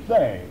 8th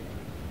day,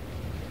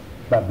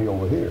 that'd be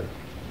over here.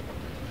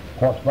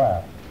 What's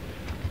that?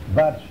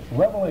 That's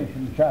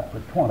Revelation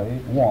chapter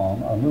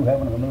 21, a new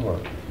heaven and a new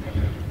earth.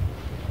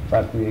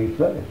 That's the 8th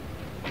day.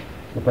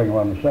 The thing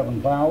around the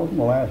 7,000,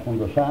 the last one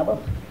the Sabbath,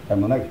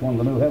 and the next one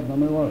the new heaven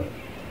and the new earth.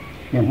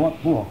 In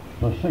what book?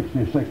 The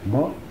 66th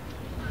book.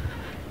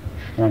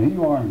 And here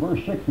you are in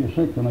verse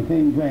 66 in the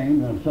King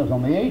James, and it says,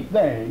 on the 8th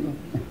day,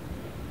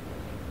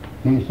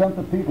 he sent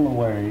the people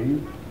away,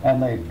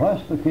 and they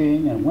blessed the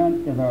king and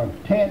went in their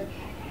tents,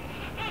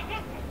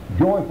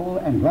 joyful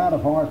and glad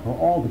of heart for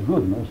all the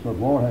goodness that the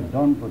Lord had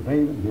done for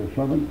David, his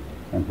servant,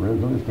 and for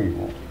Israel, his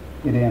people.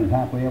 It ends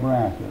happily ever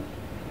after.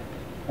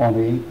 On the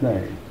 8th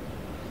day.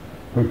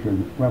 Picture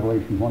in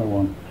Revelation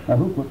 21. Now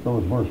who put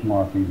those verse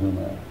markings in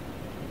there?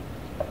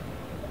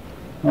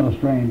 Not a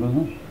strange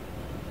business.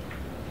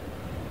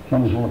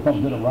 Somebody said, well, if I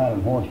did it right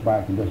on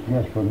horseback and just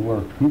guessed for the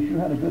word. He sure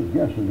had a good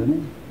guesser,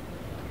 didn't he?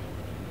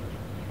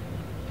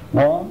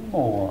 One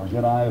more.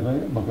 Get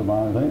Isaiah, book of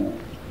Isaiah.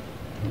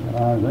 Get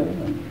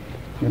Isaiah and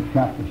get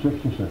chapter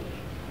 66.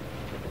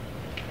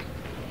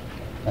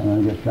 And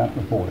then get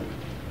chapter 40.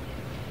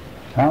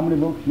 How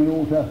many books in the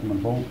Old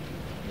Testament, folks?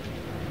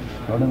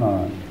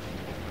 39.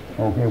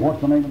 Okay, what's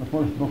the name of the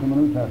first book in the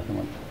New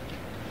Testament?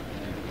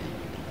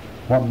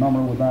 What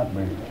number would that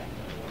be?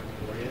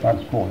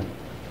 That's 40.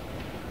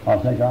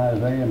 I'll take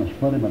Isaiah and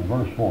split him at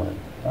verse 40,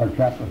 or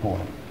chapter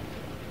 40.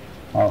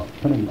 I'll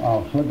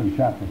slip in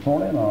chapter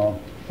 40 and I'll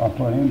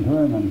put into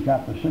him in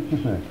chapter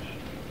 66.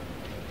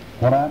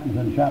 What happens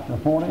in chapter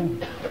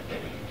 40?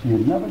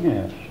 You'd never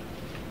guess.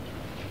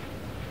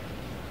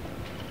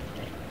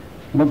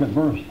 Look at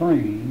verse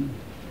 3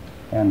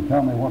 and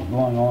tell me what's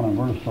going on in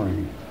verse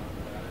 3.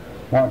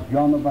 Watch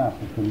John the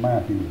Baptist in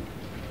Matthew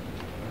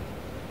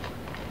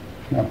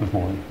chapter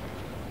 40.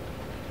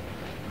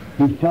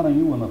 He's telling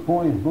you when the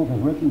 40th book is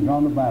written,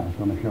 John the Baptist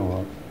is going to show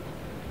up.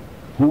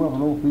 Whoever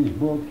wrote these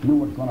books knew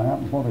what's going to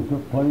happen before they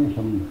took place,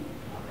 and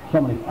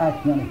somebody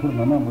accidentally put in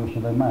the numbers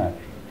so they match.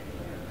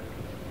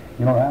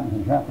 You know what happens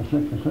in chapter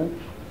 66?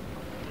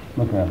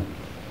 Look at it.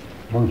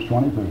 Verse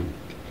 22.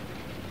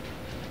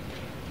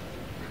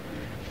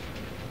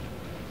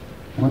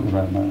 Look at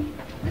that now.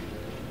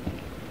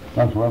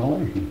 That's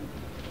Revelation.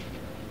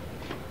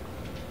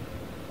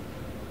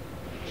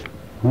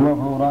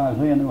 Whoever wrote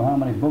Isaiah knew how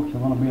many books were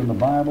going to be in the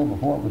Bible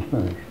before it was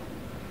finished.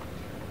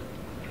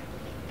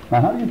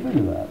 Now, how do you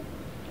figure that?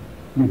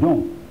 You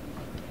don't.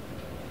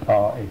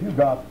 If you've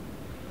got,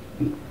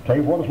 tell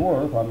you what it's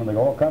worth, I mean, they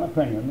got all kind of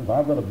opinions.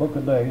 I've read a book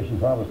a day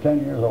since I was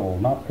 10 years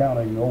old, not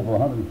counting over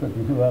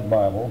 150 through that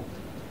Bible.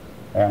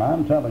 And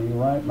I'm telling you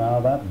right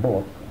now, that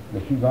book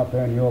that you got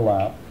there in your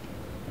lap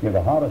is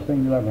the hottest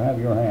thing you'll ever have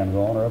your hands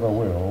on or ever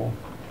will,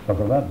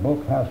 because that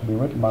book has to be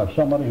written by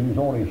somebody who's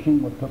already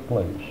seen what took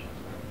place.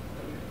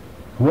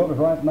 Whoever's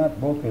writing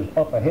that book is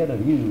up ahead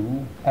of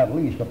you at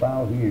least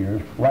 1,000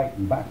 years,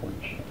 writing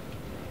backwards.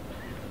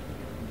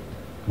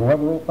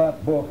 Whoever wrote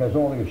that book has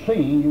already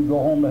seen you go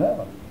home to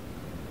heaven.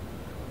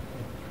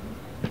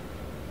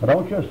 But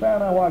don't you understand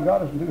now why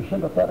God isn't too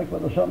sympathetic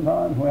with us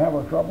sometimes when we have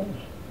our troubles?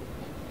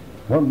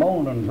 We're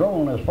moaning and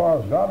groaning as far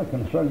as God is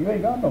concerned. You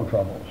ain't got no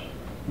troubles.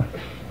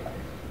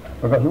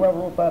 Because whoever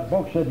wrote that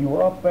book said you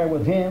were up there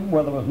with him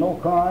where there was no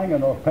crying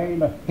and no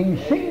pain.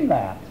 He's seen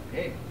that.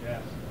 Yes.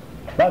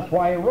 That's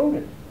why he wrote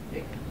it.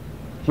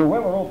 So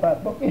whoever wrote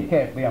that book, it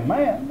can't be a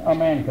man. A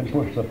man can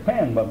push the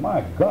pen, but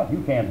my God,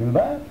 you can't do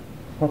that.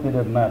 What they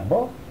did in that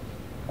book,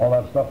 all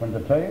that stuff in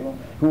detail.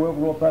 Whoever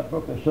wrote that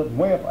book is sitting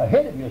way up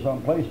ahead of you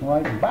someplace and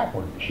writing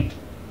backwards.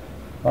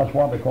 That's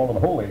why they call it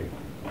holy.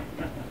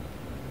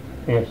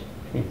 It's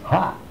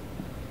hot.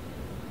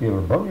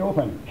 It'll burn your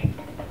fingers.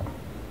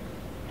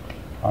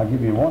 I'll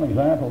give you one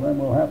example, then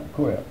we'll have to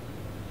quit.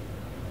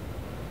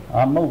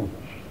 I'm Moses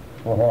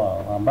for a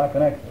while. I'm back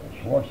in Exodus.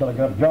 Lord said, I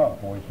got a job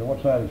for you. He said,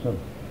 what's that?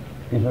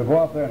 He said, go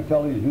out there and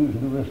tell these Jews to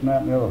do this and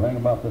that and the other thing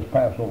about this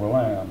Passover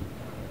lamb.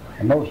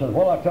 And Moses said,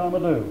 what I tell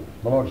them to do?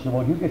 The Lord said,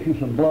 well, you get you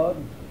some blood,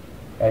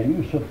 and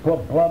you should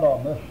put blood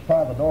on this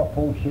side of the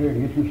doorpost here,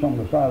 and get you some on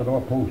the side of the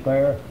doorpost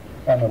there,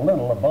 and the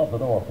lintel above the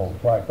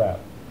doorpost, like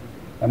that.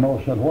 And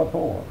Moses said, what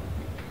for?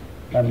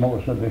 And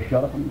Moses said, just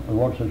shut up, and the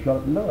Lord said, shut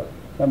up and do it.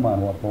 Never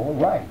mind what for.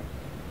 Right.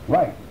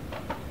 Right.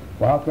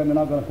 Well, how come you're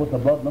not going to put the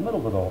blood in the middle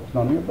of the door? It's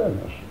none of your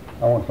business.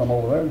 I want some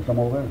over there, and some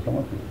over there, and some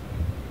over here.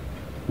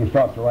 He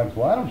starts to write,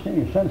 well, I don't see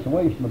any sense of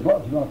wasting the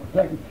blood. It's going to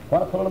protect it. Why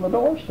not put it on the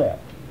doorstep?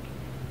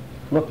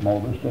 Look,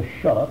 Moses, just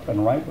shut up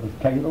and write what I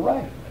tell you to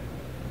write.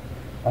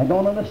 I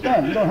don't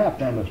understand. You don't have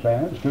to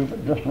understand. It's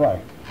stupid. Just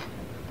write.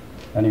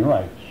 And he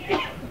writes.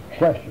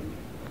 Question.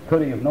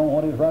 Could he have known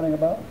what he was writing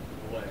about?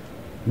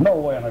 No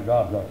way under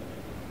God's earth.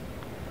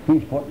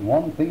 He's putting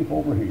one thief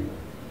over here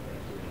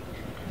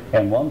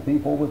and one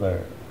thief over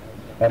there.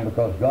 And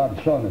because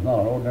God's Son is not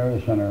an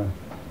ordinary sinner,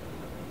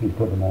 He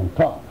put him on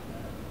top.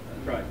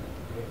 That's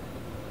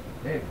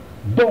right.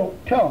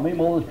 Don't tell me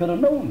Moses could have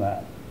known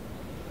that.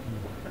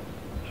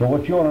 So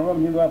what you want to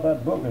remember when you got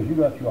that book is you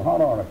got your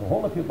hot article.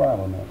 Hold up your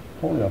Bible now.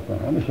 Hold it up there.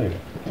 Let me see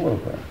it. Hold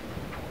it up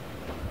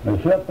there. You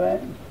see that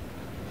thing?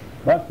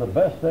 That's the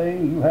best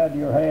thing you had in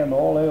your hand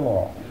all day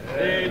long.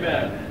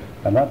 Amen.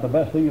 And that's the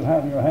best thing you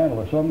have in your hand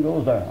till the sun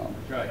goes down.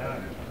 That's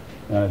right.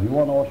 And if you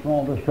want to know what's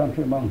wrong with this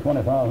country among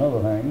 20,000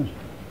 other things,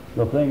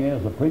 the thing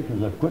is the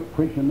preachers have quit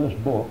preaching this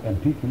book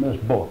and teaching this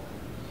book.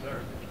 Sir.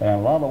 And a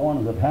lot of the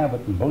ones that have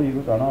it and believe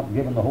it are not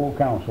given the whole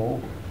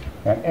counsel.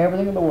 And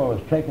everything in the world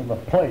has taken the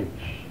place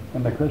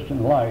in the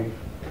Christian life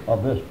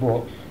of this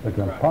book that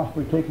can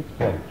possibly take its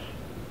place.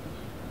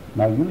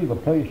 Now you leave a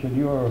place in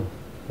your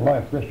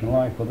life, Christian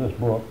life, for this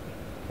book,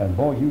 and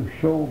boy, you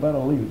sure better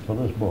leave it for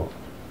this book.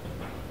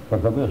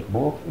 Because this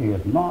book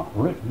is not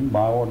written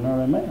by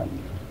ordinary men.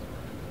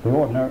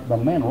 The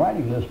men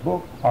writing this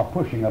book are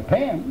pushing a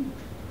pen,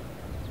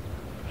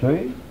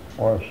 see,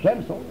 or a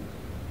stencil,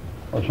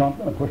 or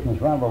something, and pushing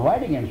this around with a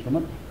writing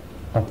instrument,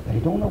 but they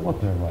don't know what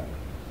they're writing.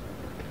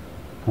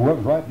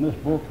 Whoever's writing this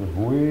book is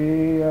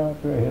way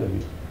out there ahead of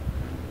you.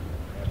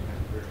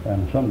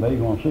 And someday you're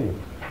going to see it.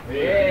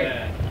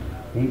 Amen.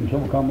 Even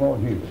so come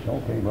Lord Jesus.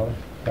 Okay, brother,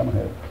 come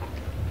ahead.